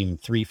team,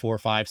 3, 4,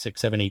 5,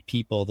 6, 7, 8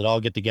 people that all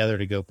get together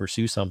to go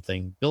pursue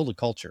something, build a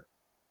culture,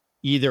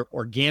 either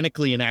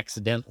organically and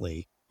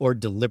accidentally or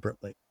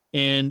deliberately.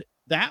 And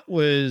that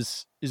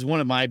is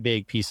one of my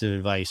big pieces of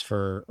advice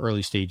for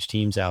early stage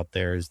teams out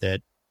there is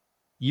that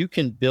you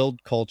can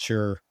build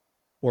culture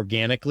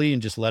organically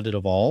and just let it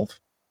evolve,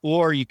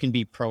 or you can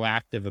be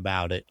proactive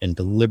about it and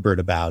deliberate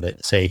about it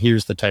and say,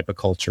 here's the type of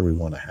culture we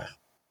want to have.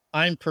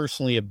 I'm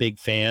personally a big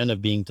fan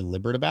of being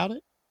deliberate about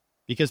it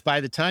because by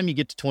the time you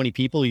get to 20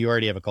 people, you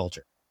already have a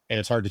culture and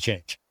it's hard to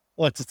change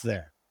once it's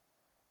there.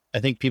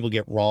 I think people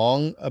get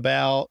wrong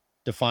about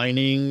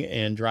defining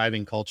and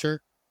driving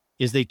culture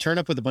is they turn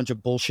up with a bunch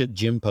of bullshit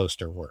gym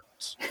poster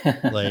words.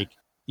 Like,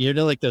 you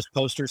know, like those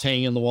posters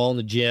hanging on the wall in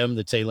the gym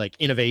that say like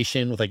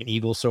innovation with like an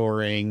eagle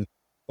soaring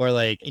or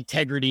like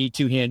integrity,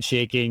 2 hands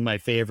shaking, my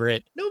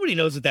favorite. Nobody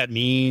knows what that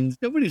means.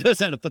 Nobody knows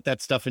how to put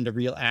that stuff into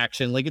real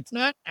action. Like it's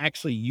not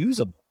actually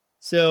usable.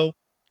 So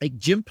like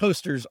gym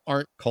posters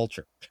aren't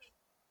culture.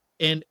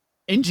 And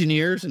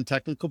engineers and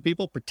technical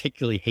people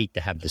particularly hate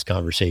to have this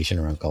conversation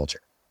around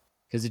culture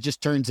because it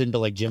just turns into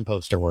like gym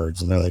poster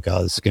words. And they're like,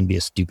 oh, this is going to be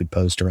a stupid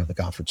poster on the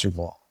conference room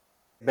wall.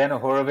 Ben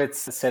Horowitz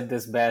said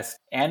this best.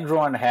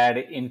 Enron had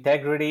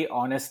integrity,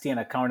 honesty,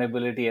 and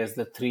accountability as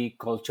the 3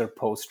 culture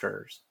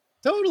posters.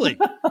 Totally.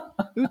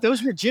 Dude,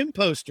 those were gym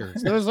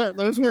posters.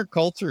 Those were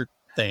culture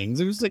things.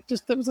 It was like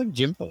that was like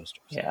gym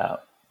posters. Yeah.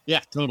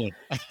 Yeah, totally.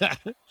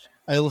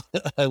 I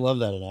love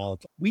that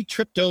analogy. We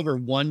tripped over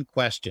one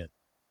question,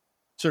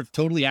 sort of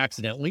totally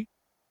accidentally,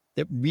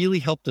 that really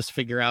helped us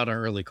figure out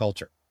our early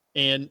culture.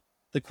 And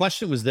the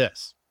question was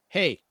this: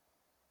 hey,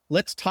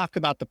 let's talk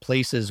about the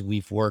places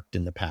we've worked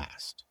in the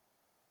past.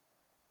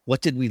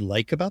 What did we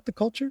like about the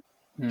culture?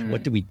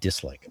 What did we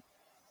dislike?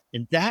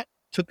 And that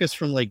took us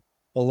from like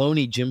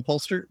baloney gym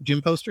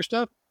poster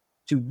stuff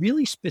to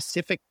really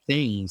specific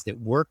things that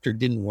worked or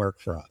didn't work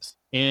for us.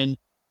 And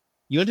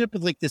you ended up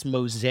with like this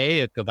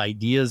mosaic of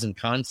ideas and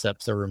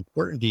concepts that were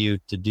important to you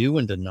to do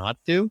and to not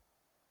do.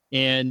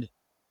 And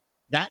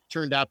that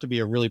turned out to be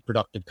a really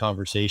productive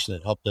conversation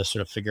that helped us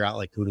sort of figure out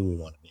like, who do we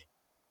want to be?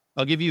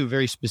 I'll give you a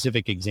very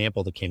specific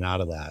example that came out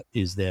of that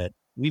is that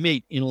we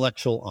made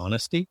intellectual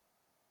honesty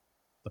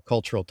a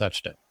cultural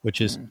touchstone,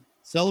 which is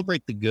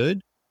celebrate the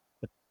good,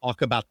 but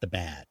talk about the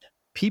bad.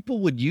 People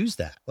would use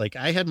that. Like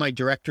I had my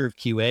director of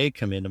QA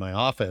come into my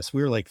office.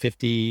 We were like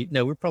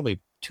we're probably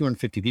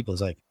 250 people.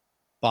 It's like,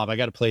 Bob, I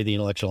got to play the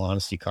intellectual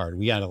honesty card.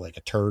 We got like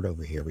a turd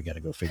over here. We got to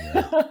go figure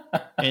it out.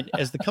 And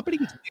as the company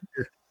gets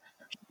bigger,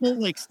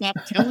 people like stop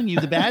telling you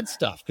the bad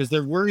stuff because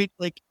they're worried.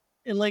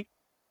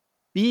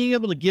 Being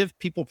able to give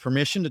people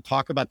permission to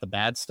talk about the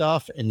bad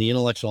stuff and the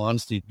intellectual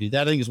honesty to do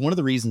that, I think is one of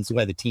the reasons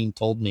why the team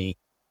told me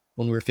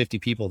when we were 50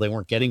 people, they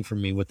weren't getting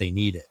from me what they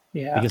needed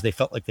because they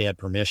felt like they had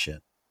permission.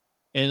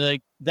 And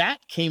like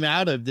that came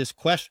out of this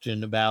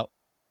question about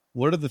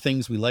what are the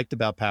things we liked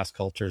about past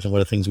cultures and what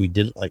are the things we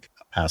didn't like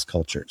about past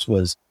cultures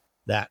was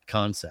that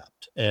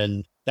concept.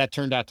 And that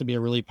turned out to be a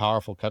really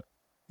powerful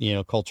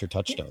culture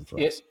touchstone for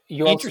us.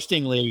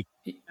 Interestingly,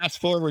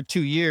 fast forward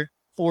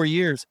 4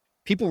 years,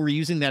 people were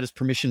using that as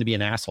permission to be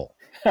an asshole.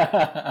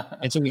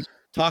 And so we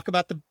talk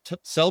about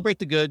celebrate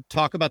the good,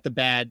 talk about the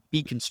bad,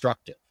 be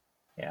constructive.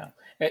 Yeah.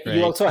 Right?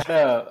 You also had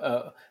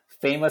a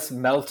famous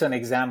Melton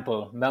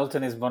example.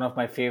 Melton is one of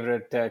my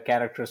favorite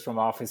characters from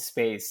Office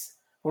Space.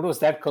 What was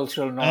that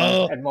cultural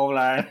norm at Mobile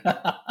Iron?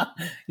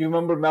 You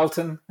remember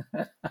Melton?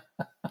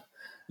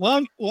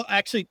 Well,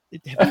 actually,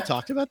 have we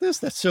talked about this?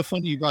 That's so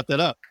funny you brought that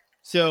up.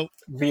 So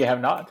we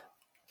have not.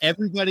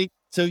 Everybody.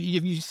 So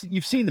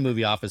you've seen the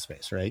movie Office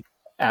Space, right?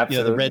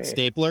 Absolutely. The red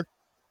stapler.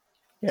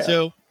 Yeah.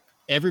 So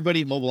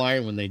everybody at Mobile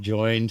Iron, when they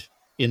joined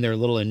in their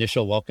little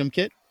initial welcome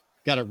kit,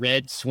 got a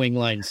red swing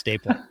line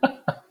stapler.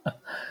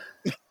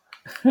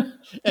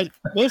 And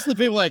most of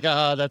the people like,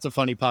 that's a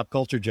funny pop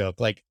culture joke.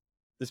 Like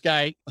this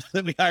guy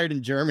that we hired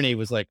in Germany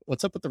was like,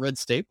 what's up with the red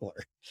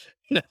stapler?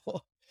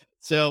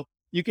 So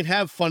you can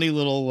have funny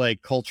little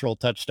like cultural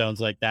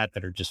touchstones like that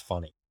are just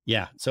funny.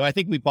 Yeah. So I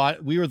think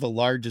we were the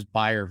largest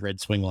buyer of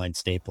red swing line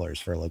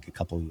staplers for like a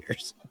couple of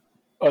years.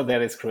 Oh,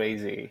 that is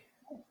crazy.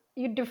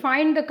 You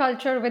defined the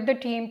culture with the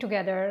team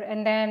together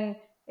and then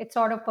it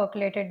sort of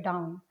percolated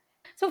down.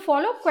 So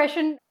follow-up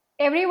question,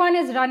 everyone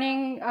is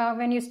running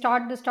when you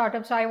start the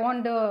startup. So I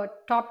want the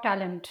top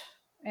talent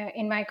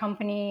in my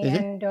company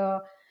and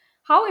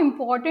how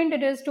important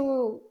it is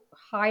to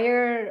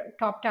hire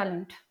top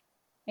talent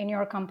in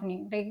your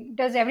company. Like,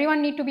 does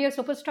everyone need to be a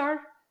superstar?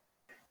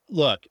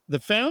 Look, the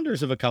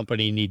founders of a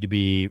company need to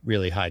be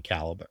really high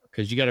caliber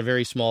because you got a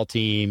very small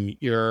team.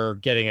 You're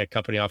getting a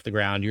company off the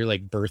ground. You're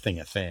like birthing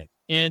a thing.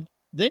 And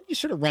then you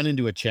sort of run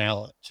into a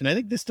challenge. And I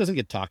think this doesn't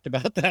get talked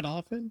about that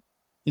often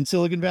in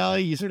Silicon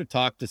Valley. You sort of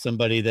talk to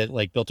somebody that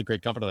like built a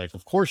great company. Like,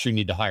 of course you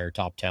need to hire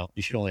top talent.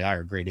 You should only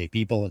hire grade A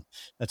people. And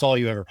that's all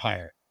you ever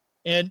hire.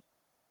 And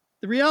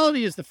the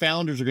reality is the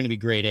founders are going to be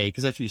grade A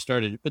because that's where you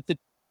started. But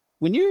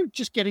when you're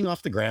just getting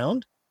off the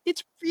ground,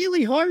 it's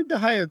really hard to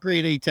hire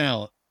grade A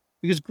talent.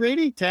 Because grade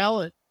A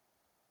talent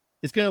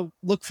is going to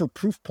look for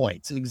proof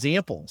points and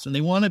examples, and they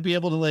want to be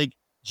able to like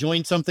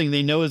join something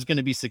they know is going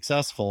to be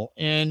successful.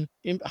 And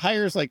in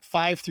hires like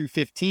 5 through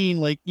 15,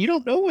 like you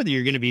don't know whether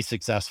you're going to be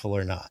successful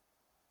or not.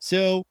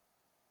 So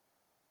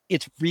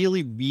it's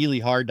really, really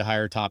hard to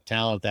hire top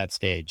talent at that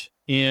stage.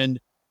 And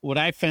what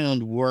I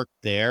found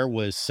worked there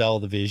was sell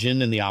the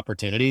vision and the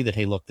opportunity that,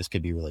 hey, look, this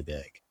could be really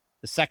big.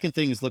 The second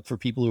thing is look for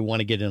people who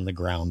want to get in the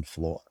ground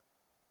floor.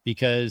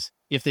 Because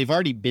if they've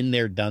already been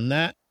there, done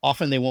that,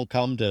 often they won't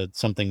come to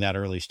something that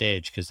early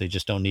stage because they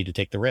just don't need to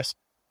take the risk.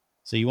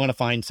 So you want to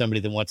find somebody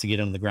that wants to get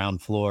on the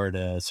ground floor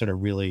to sort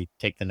of really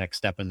take the next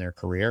step in their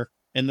career.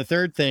 And the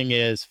third thing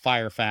is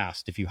fire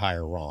fast if you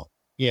hire wrong.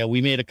 Yeah,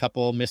 we made a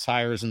couple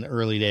mishires in the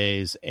early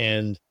days,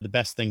 and the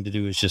best thing to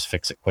do is just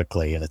fix it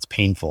quickly, and it's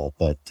painful.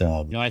 But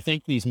I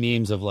think these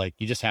memes of like,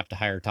 you just have to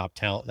hire top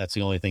talent, that's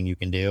the only thing you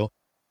can do,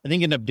 I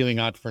think end up doing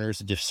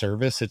entrepreneurs a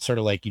disservice. It's sort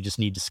of like you just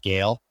need to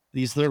scale.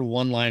 These little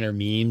one-liner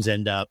memes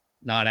end up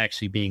not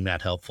actually being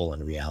that helpful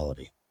in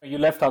reality. You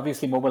left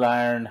obviously Mobile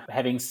Iron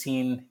having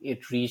seen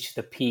it reach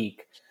the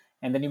peak.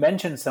 And then you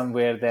mentioned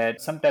somewhere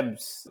that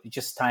sometimes it's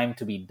just time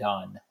to be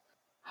done.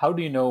 How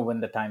do you know when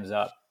the time's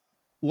up?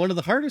 One of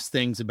the hardest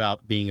things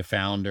about being a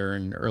founder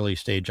and early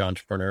stage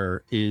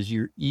entrepreneur is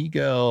your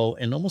ego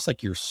and almost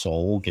like your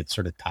soul gets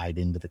sort of tied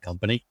into the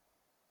company.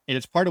 And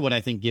it's part of what I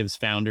think gives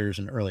founders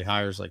and early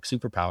hires like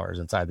superpowers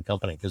inside the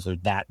company because they're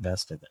that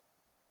vested in it.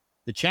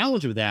 The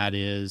challenge with that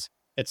is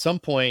at some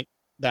point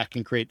that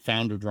can create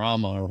founder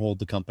drama or hold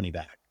the company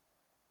back.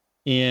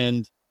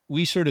 And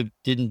we sort of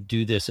didn't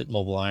do this at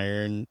Mobile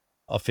Iron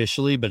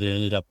officially, but it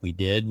ended up we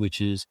did,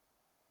 which is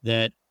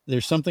that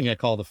there's something I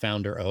call the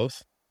founder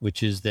oath,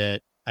 which is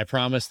that I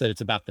promise that it's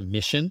about the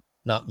mission,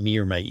 not me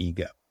or my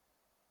ego.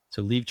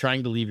 So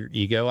trying to leave your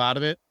ego out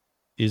of it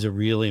is a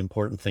really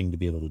important thing to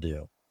be able to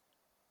do.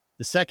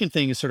 The second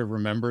thing is sort of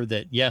remember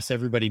that, yes,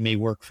 everybody may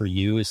work for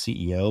you as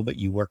CEO, but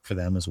you work for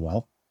them as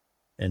well.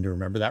 And to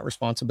remember that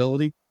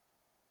responsibility.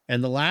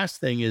 And the last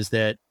thing is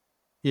that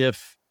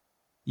if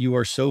you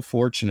are so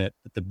fortunate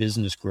that the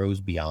business grows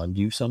beyond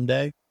you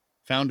someday,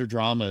 founder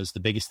drama is the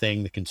biggest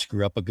thing that can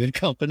screw up a good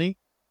company.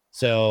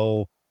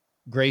 So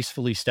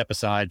gracefully step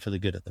aside for the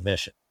good of the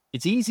mission.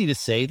 It's easy to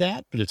say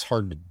that, but it's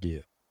hard to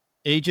do.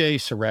 AJ,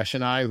 Suresh,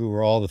 and I, who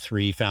were all the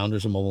three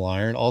founders of Mobile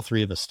Iron, all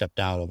three of us stepped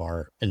out of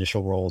our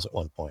initial roles at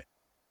one point.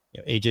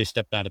 AJ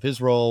stepped out of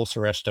his role,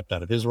 Suresh stepped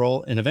out of his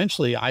role, and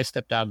eventually I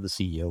stepped out of the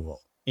CEO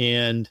role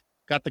and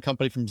got the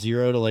company from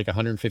 0 to like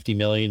 150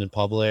 million in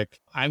public.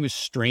 I was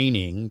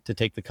straining to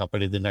take the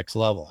company to the next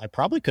level. I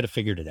probably could have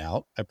figured it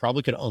out. I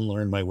probably could have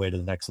unlearned my way to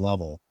the next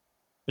level.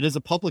 But as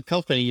a public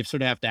company, you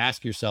sort of have to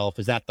ask yourself,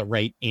 is that the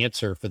right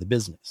answer for the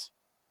business?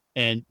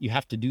 And you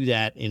have to do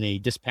that in a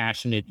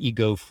dispassionate,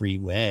 ego-free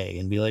way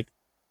and be like,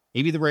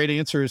 maybe the right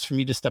answer is for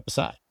me to step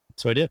aside.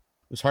 So I did.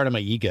 It was hard on my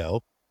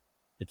ego.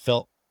 It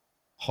felt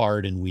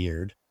hard and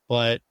weird,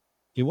 but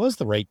it was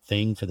the right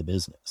thing for the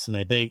business. And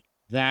I think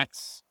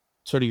that's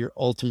sort of your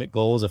ultimate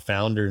goal as a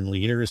founder and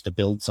leader, is to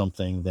build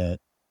something that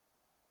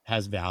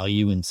has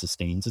value and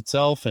sustains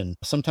itself. And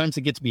sometimes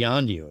it gets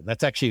beyond you. And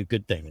that's actually a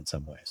good thing in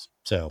some ways.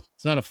 So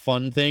it's not a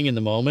fun thing in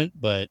the moment,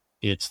 but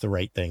it's the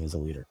right thing as a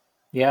leader.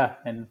 Yeah.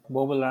 And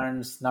Mobile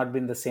Iron's not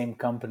been the same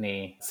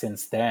company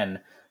since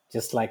then,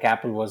 just like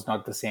Apple was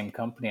not the same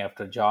company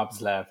after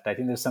Jobs left. I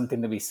think there's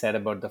something to be said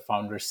about the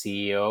founder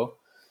CEO,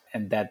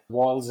 and that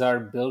walls are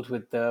built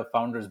with the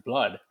founder's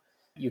blood.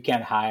 You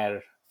can't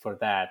hire for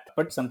that,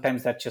 but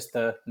sometimes that's just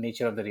the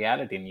nature of the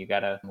reality and you got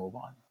to move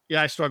on.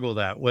 Yeah, I struggle with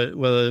that,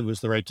 whether it was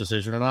the right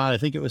decision or not. I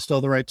think it was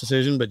still the right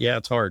decision, but yeah,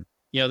 it's hard.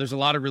 There's a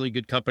lot of really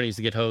good companies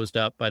that get hosed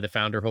up by the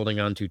founder holding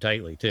on too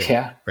tightly too.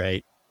 Yeah.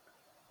 Right.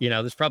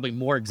 There's probably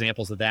more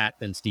examples of that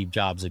than Steve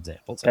Jobs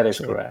examples. That is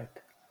correct.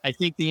 I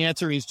think the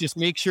answer is just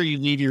make sure you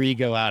leave your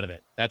ego out of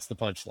it. That's the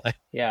punchline.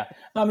 Yeah.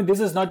 No, I mean,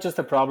 this is not just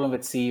a problem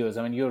with CEOs.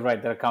 I mean, you're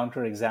right. There are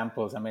counter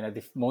examples. I mean,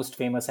 the most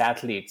famous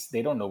athletes,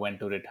 they don't know when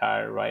to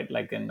retire, right?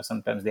 Like, and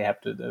sometimes they have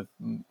to, the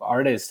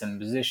artists and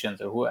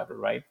musicians or whoever,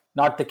 right?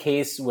 Not the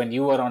case when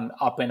you are on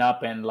up and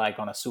up and like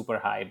on a super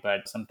high,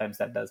 but sometimes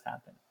that does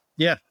happen.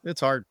 Yeah, it's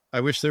hard.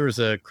 I wish there was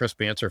a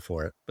crisp answer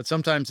for it, but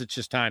sometimes it's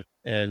just time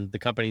and the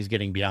company's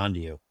getting beyond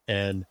you.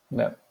 And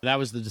that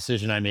was the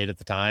decision I made at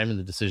the time and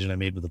the decision I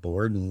made with the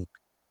board. And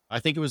I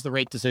think it was the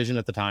right decision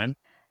at the time.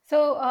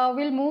 So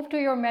we'll move to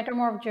your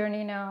metamorph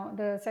journey now,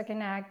 the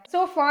second act.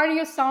 So far,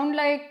 you sound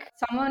like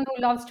someone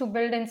who loves to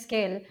build and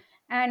scale.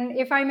 And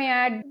if I may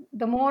add,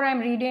 the more I'm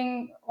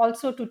reading,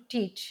 also to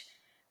teach.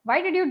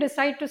 Why did you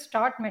decide to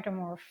start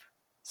Metamorph?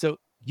 So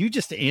you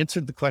just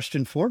answered the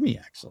question for me,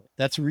 actually.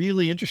 That's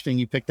really interesting.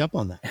 You picked up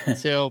on that.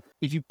 So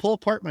if you pull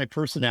apart my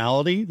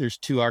personality, there's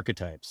two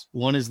archetypes.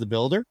 One is the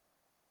builder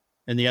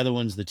and the other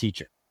one's the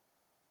teacher.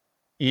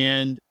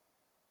 And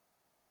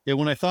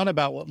when I thought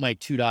about what my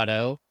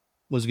 2.0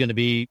 was going to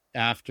be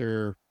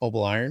after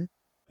Mobile Iron,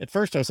 at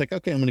first I was like,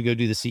 okay, I'm going to go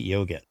do the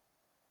CEO again.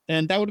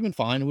 And that would have been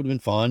fine. It would have been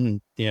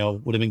fun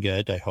and, would have been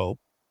good, I hope.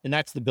 And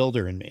that's the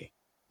builder in me.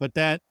 But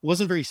that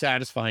wasn't very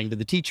satisfying to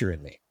the teacher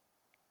in me.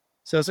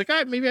 So I was like, all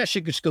right, maybe I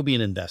should just go be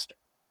an investor.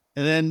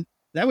 And then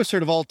that was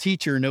sort of all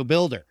teacher, no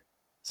builder.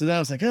 So then I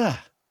was like,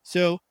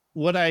 So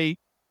what I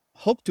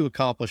hope to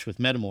accomplish with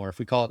Metamorph,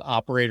 we call it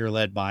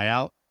operator-led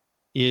buyout,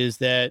 is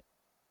that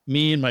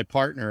me and my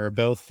partner are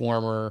both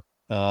former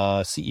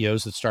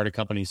CEOs that started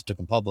companies that took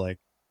them public.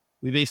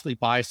 We basically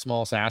buy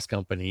small SaaS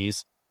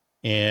companies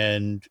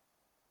and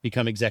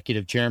become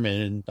executive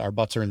chairman, and our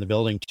butts are in the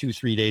building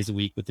 2-3 days a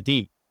week with the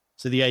team.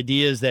 So the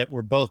idea is that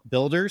we're both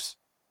builders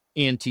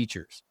and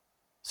teachers.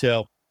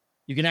 So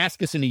you can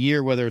ask us in a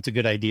year whether it's a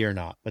good idea or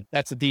not, but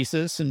that's the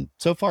thesis. And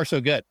so far,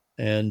 so good.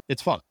 And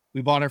it's fun.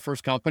 We bought our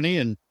first company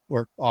and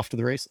we're off to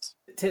the races.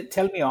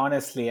 Tell me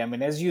honestly, I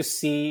mean, as you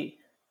see,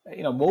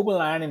 Mobile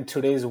Iron in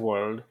today's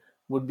world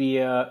would be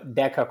a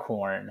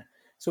decacorn.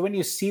 So when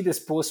you see this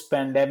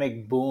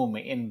post-pandemic boom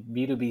in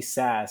B2B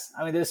SaaS,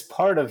 I mean, there's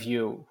part of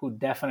you who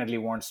definitely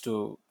wants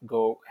to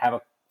go have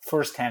a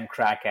first-hand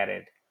crack at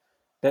it.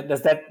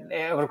 Does that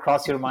ever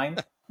cross your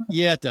mind?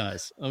 Yeah, it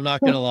does. I'm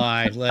not going to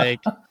lie. Like,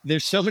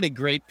 there's so many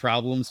great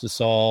problems to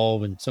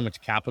solve and so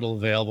much capital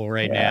available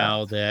right Yeah.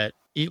 now that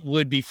it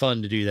would be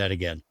fun to do that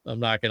again. I'm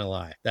not going to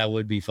lie. That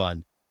would be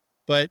fun.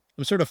 But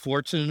I'm sort of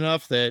fortunate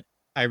enough that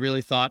I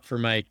really thought for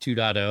my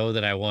 2.0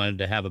 that I wanted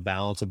to have a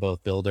balance of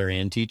both builder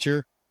and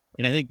teacher.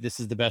 And I think this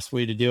is the best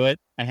way to do it.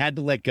 I had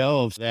to let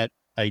go of that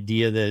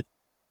idea that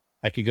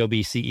I could go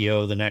be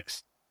CEO of the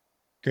next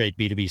great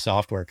B2B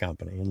software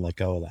company and let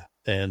go of that.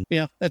 And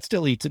yeah, that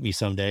still eats at me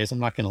some days. I'm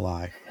not going to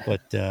lie,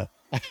 but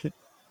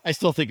I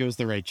still think it was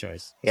the right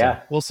choice.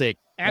 Yeah. So we'll see.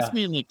 Ask Yeah.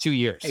 me in like 2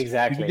 years.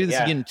 Exactly. We can do this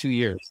Yeah. again in 2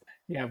 years.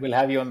 Yeah, we'll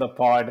have you on the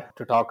pod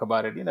to talk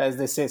about it. As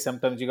they say,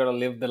 sometimes you got to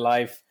live the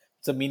life.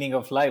 It's the meaning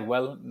of life.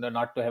 Well,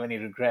 not to have any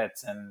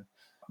regrets, and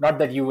not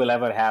that you will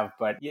ever have,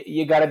 but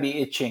you got to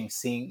be itching,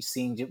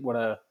 seeing what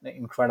a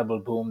incredible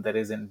boom that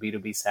is in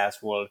B2B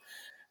SaaS world.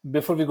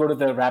 Before we go to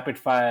the rapid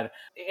fire,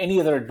 any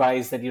other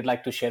advice that you'd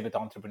like to share with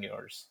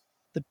entrepreneurs?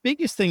 The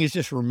biggest thing is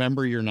just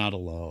remember you're not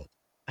alone.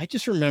 I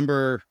just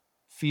remember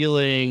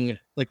feeling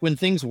like when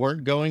things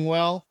weren't going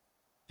well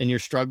and you're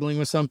struggling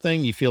with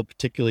something, you feel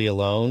particularly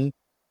alone.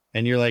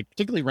 And you're like,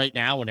 particularly right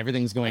now when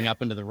everything's going up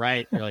and to the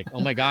right, you're like,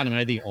 oh my God, am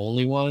I the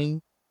only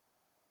one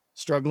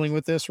struggling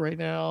with this right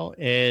now?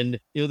 And,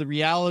 the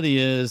reality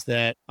is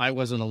that I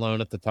wasn't alone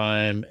at the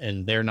time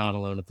and they're not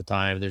alone at the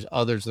time. There's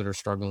others that are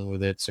struggling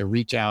with it. So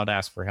reach out,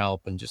 ask for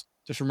help, and just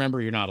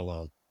remember you're not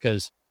alone.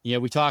 Because,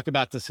 we talk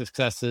about the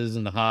successes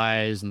and the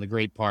highs and the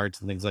great parts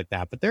and things like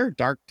that, but there are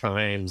dark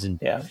times and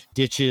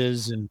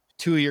ditches, and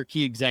two of your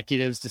key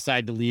executives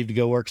decide to leave to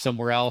go work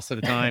somewhere else at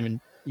a time. And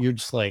you're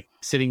just like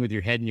sitting with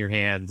your head in your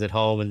hands at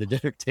home at the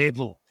dinner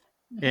table.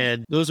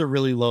 And those are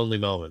really lonely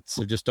moments.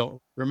 So just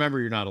remember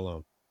you're not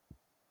alone.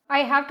 I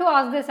have to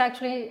ask this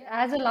actually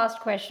as a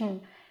last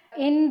question.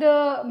 In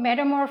the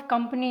Metamorph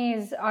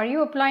companies, are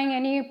you applying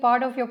any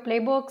part of your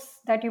playbooks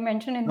that you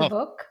mentioned in the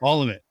book?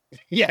 All of it.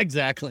 Yeah,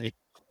 exactly.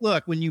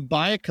 Look, when you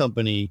buy a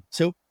company,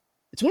 so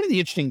it's one of the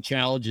interesting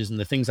challenges and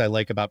the things I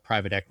like about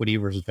private equity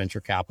versus venture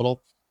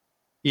capital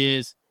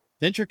is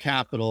venture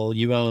capital,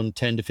 you own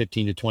 10 to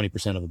 15 to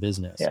 20% of a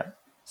business. Yeah.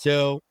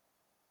 So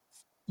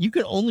you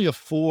can only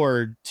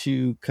afford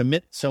to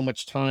commit so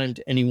much time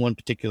to any one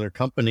particular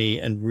company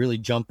and really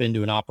jump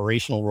into an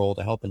operational role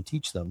to help and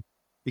teach them,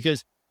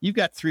 because you've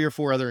got 3 or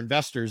 4 other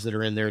investors that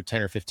are in there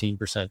 10 or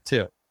 15%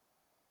 too.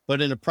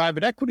 But in a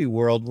private equity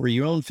world where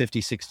you own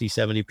 50, 60,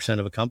 70%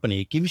 of a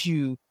company, it gives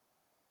you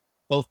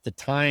both the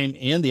time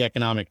and the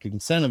economic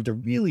incentive to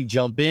really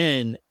jump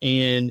in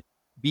and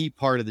be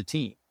part of the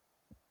team.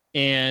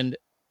 And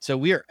so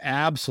we are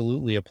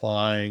absolutely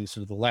applying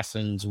sort of the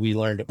lessons we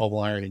learned at Mobile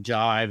Iron and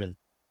Jive and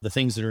the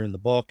things that are in the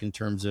book in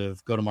terms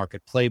of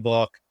go-to-market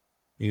playbook,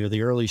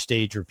 the early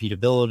stage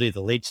repeatability,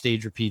 the late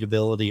stage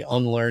repeatability,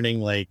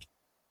 unlearning,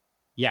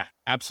 yeah,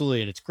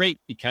 absolutely. And it's great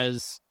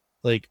because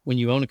when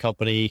you own a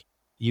company,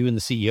 you and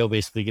the CEO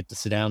basically get to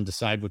sit down and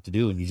decide what to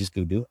do, and you just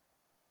go do it.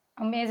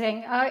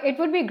 Amazing. It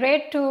would be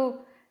great to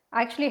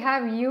actually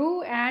have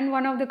you and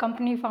one of the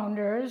company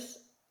founders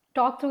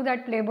talk through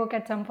that playbook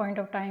at some point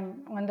of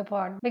time on the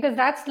pod, because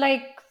that's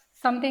like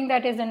something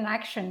that is in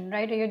action,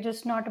 right? You're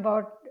just not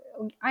about,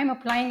 I'm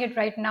applying it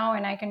right now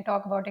and I can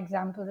talk about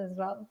examples as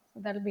well.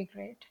 So that'll be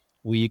great.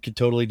 We could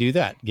totally do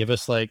that. Give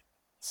us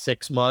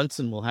 6 months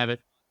and we'll have it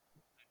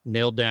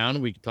nailed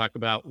down. We can talk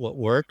about what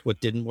worked, what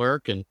didn't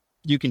work. And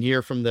you can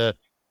hear from the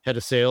head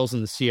of sales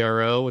and the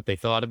CRO what they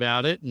thought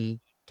about it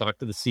and talk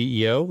to the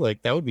CEO.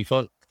 That would be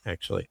fun,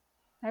 actually.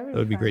 That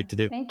would be great to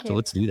do. Thank you. So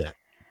let's do that.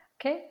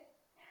 Okay.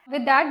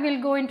 With that,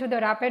 we'll go into the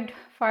rapid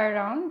fire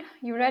round.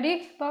 You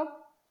ready, Bob?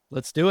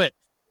 Let's do it.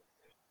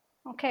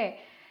 Okay.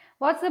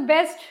 What's the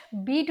best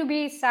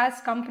B2B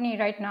SaaS company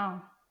right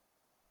now?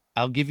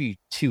 I'll give you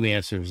 2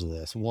 answers to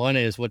this. One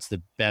is what's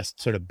the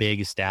best sort of big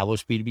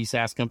established B2B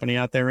SaaS company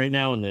out there right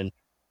now? And then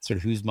sort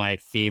of who's my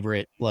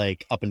favorite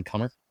up and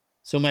comer.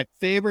 So my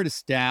favorite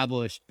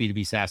established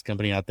B2B SaaS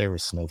company out there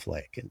was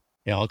Snowflake. And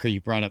Alker, you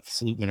brought up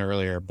Slootman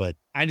earlier, but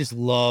I just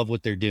love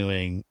what they're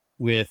doing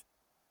with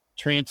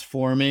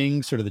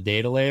transforming sort of the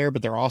data layer,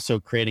 but they're also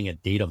creating a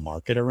data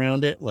market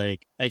around it.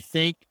 I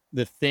think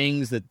the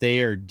things that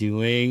they are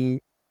doing,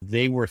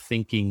 they were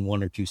thinking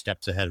 1 or 2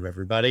 steps ahead of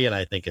everybody. And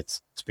I think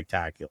it's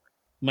spectacular.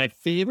 My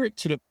favorite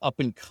sort of up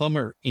and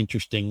comer,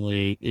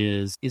 interestingly,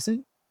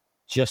 isn't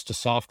just a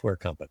software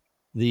company.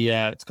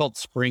 It's called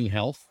Spring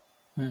Health.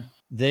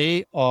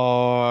 They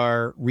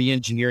are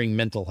re-engineering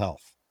mental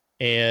health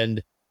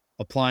and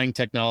applying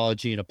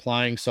technology and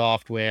applying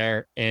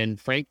software. And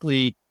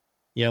frankly,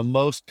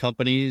 most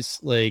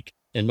companies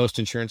and most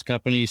insurance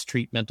companies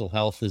treat mental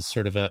health as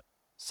sort of a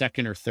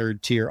 2nd or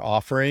 3rd tier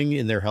offering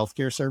in their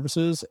healthcare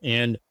services.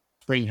 And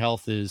Spring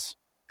Health is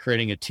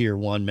creating a tier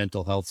 1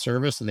 mental health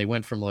service. And they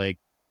went from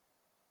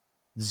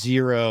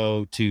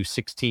 0 to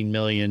 16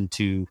 million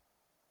to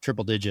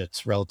triple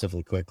digits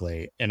relatively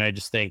quickly. And I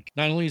just think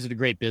not only is it a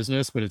great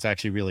business, but it's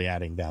actually really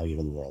adding value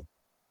to the world.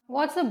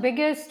 What's the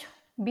biggest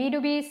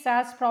B2B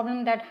SaaS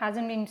problem that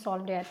hasn't been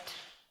solved yet?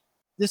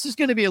 This is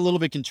going to be a little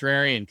bit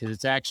contrarian because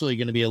it's actually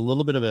going to be a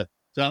little bit of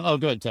so I'll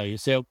go ahead and tell you.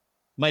 So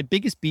My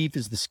biggest beef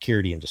is the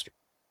security industry.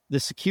 The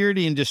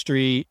security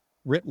industry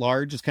writ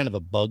large is kind of a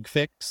bug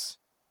fix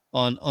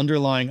on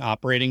underlying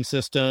operating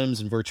systems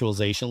and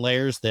virtualization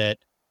layers that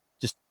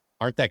just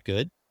aren't that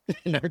good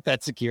and aren't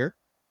that secure.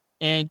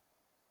 And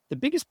the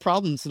biggest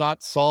problem that's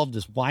not solved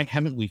is why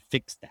haven't we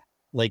fixed that?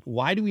 Like,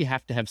 why do we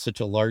have to have such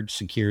a large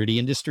security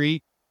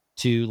industry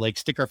to like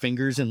stick our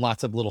fingers in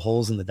lots of little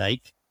holes in the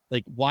dike?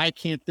 Like, why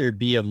can't there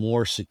be a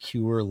more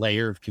secure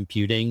layer of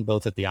computing,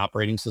 both at the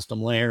operating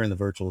system layer and the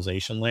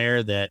virtualization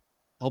layer, that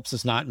helps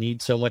us not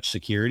need so much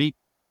security?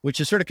 Which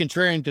is sort of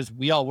contrarian because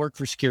we all work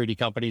for security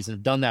companies and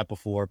have done that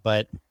before,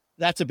 but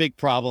that's a big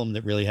problem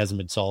that really hasn't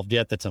been solved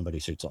yet that somebody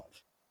should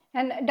solve.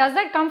 And does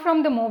that come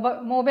from the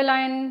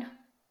Mobiline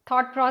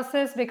thought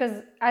process?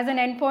 Because as an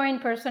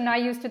endpoint person, I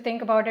used to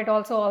think about it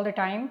also all the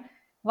time.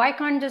 Why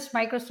can't just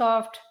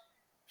Microsoft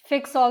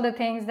fix all the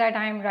things that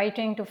I'm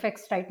writing to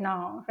fix right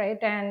now, right?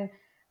 And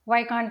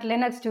why can't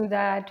Linux do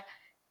that?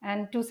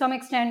 And to some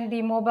extent,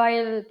 the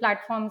mobile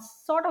platforms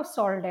sort of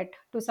solved it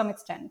to some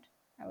extent,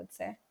 I would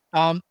say.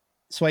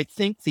 So I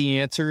think the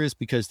answer is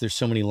because there's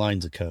so many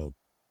lines of code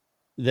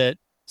that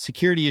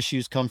security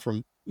issues come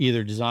from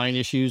either design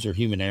issues or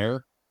human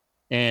error.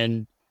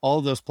 And all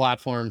of those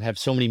platforms have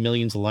so many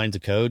millions of lines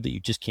of code that you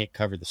just can't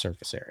cover the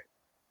surface area.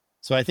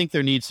 So I think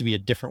there needs to be a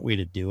different way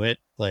to do it,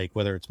 like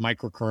whether it's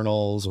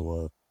microkernels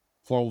or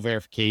formal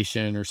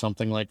verification or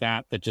something like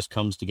that, that just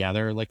comes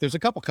together. Like there's a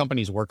couple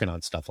companies working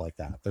on stuff like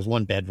that. There's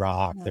one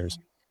Bedrock, there's,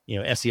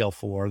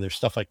 SEL4, there's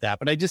stuff like that.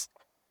 But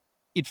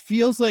it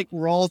feels like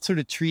we're all sort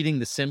of treating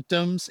the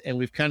symptoms and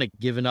we've kind of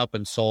given up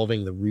on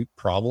solving the root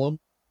problem.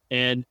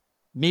 And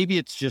maybe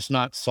it's just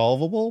not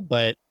solvable,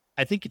 but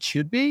I think it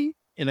should be.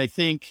 And I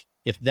think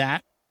if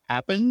that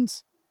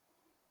happens,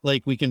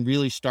 like we can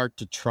really start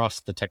to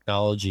trust the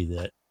technology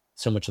that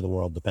so much of the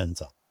world depends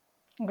on.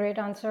 Great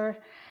answer.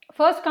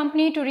 First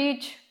company to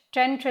reach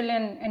 10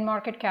 trillion in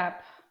market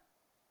cap.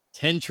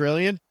 10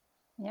 trillion?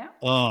 Yeah.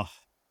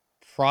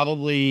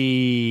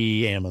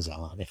 Probably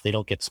Amazon if they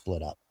don't get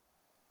split up.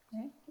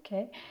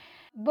 Okay.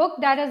 Book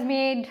that has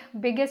made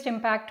biggest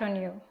impact on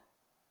you.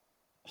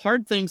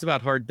 Hard Things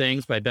About Hard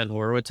Things by Ben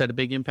Horowitz had a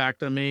big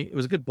impact on me. It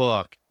was a good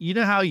book. You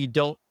know how you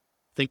don't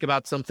think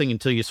about something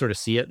until you sort of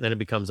see it and then it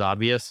becomes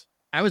obvious?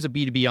 I was a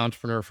B2B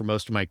entrepreneur for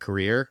most of my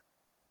career.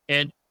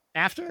 And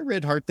after I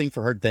read Hard Thing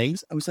for Hard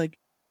Things, I was like,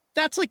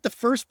 that's like the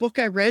first book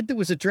I read that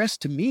was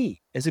addressed to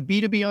me as a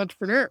B2B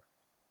entrepreneur.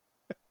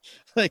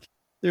 Like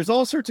there's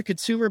all sorts of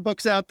consumer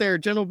books out there,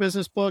 general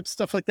business books,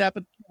 stuff like that.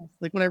 But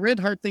like when I read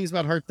Hard Things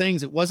About Hard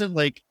Things, it wasn't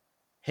like,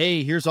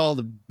 hey, here's all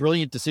the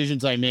brilliant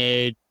decisions I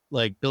made,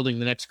 like building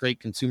the next great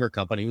consumer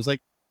company. It was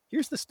like,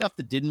 here's the stuff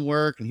that didn't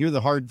work and here are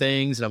the hard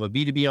things. And I'm a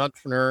B2B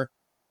entrepreneur.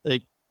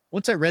 Like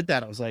once I read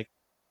that, I was like,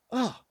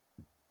 oh,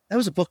 that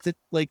was a book that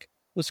like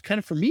was kind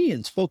of for me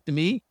and spoke to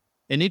me.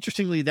 And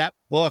interestingly, that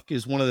book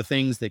is one of the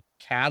things that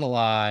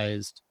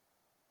catalyzed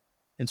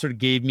and sort of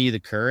gave me the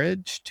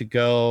courage to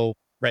go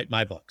write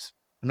my books.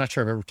 I'm not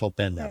sure I've ever told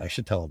Ben that. I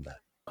should tell him that.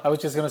 I was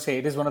just going to say,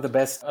 it is one of the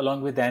best,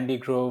 along with Andy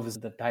Grove's,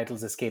 the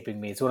title's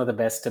escaping me. It's one of the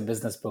best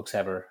business books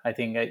ever. I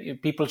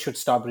think people should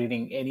stop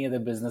reading any other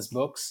business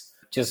books.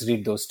 Just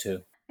read those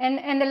two.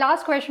 And the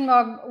last question,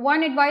 Bob,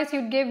 one advice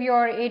you'd give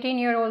your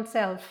 18-year-old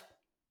self?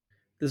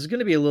 This is going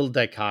to be a little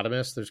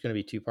dichotomous. There's going to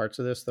be two parts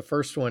of this. The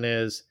first one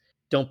is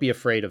don't be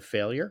afraid of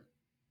failure.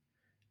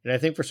 And I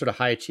think for sort of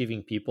high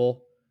achieving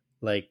people,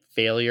 like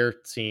failure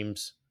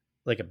seems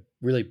like a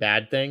really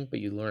bad thing,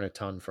 but you learn a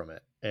ton from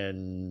it.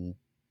 And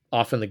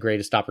often the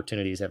greatest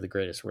opportunities have the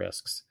greatest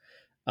risks.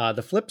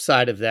 The flip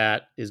side of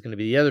that is going to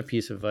be the other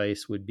piece of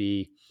advice would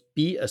be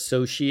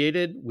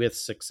associated with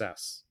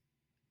success.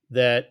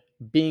 That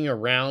being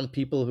around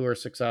people who are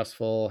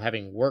successful,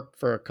 having worked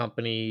for a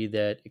company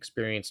that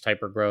experienced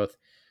hypergrowth,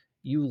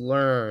 you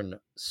learn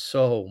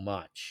so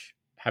much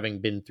having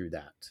been through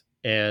that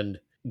and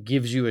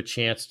gives you a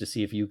chance to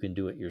see if you can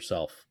do it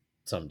yourself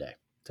someday.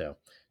 So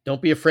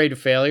don't be afraid of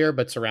failure,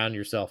 but surround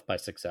yourself by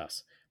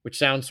success, which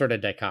sounds sort of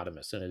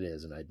dichotomous, and it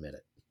is, and I admit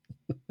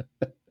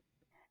it.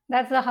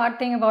 That's the hard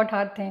thing about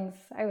hard things,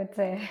 I would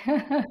say.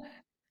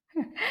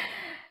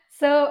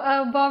 So,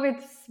 Bob,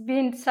 it's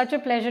been such a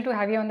pleasure to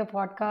have you on the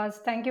podcast.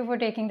 Thank you for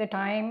taking the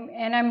time.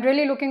 And I'm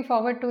really looking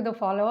forward to the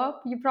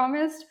follow-up you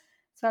promised.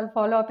 So I'll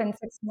follow up in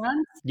 6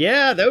 months.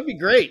 Yeah, that would be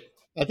great.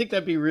 I think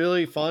that'd be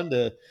really fun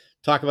to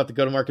talk about the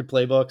go-to-market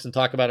playbooks and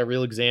talk about a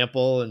real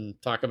example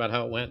and talk about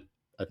how it went.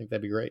 I think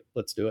that'd be great.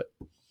 Let's do it.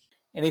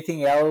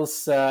 Anything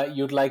else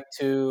you'd like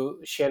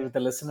to share with the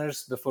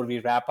listeners before we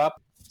wrap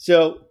up?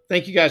 So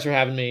thank you guys for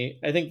having me.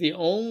 I think the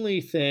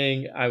only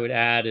thing I would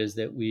add is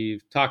that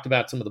we've talked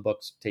about some of the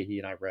books Tahi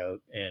and I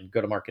wrote and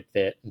go-to-market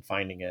fit and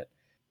finding it.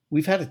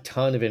 We've had a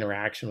ton of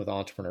interaction with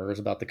entrepreneurs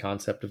about the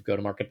concept of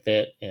go-to-market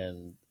fit.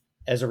 And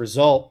as a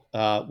result,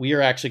 we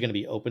are actually going to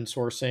be open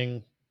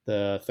sourcing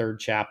the third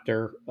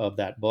chapter of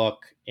that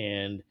book.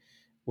 And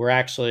we're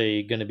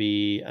actually going to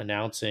be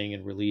announcing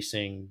and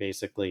releasing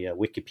basically a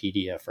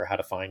Wikipedia for how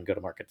to find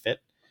go-to-market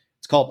fit.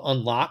 It's called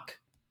Unlock,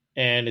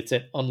 and it's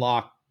at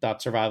unlock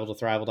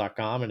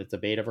bob.survivaltothrival.com, and it's a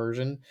beta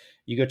version.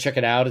 You go check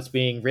it out. It's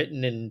being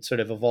written and sort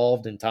of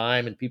evolved in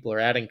time, and people are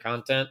adding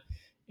content.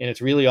 And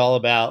it's really all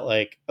about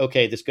like,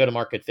 okay, this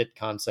go-to-market fit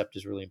concept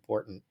is really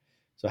important.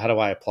 So how do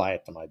I apply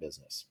it to my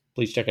business?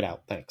 Please check it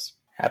out. Thanks.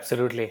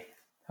 Absolutely.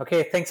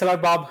 Okay. Thanks a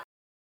lot, Bob.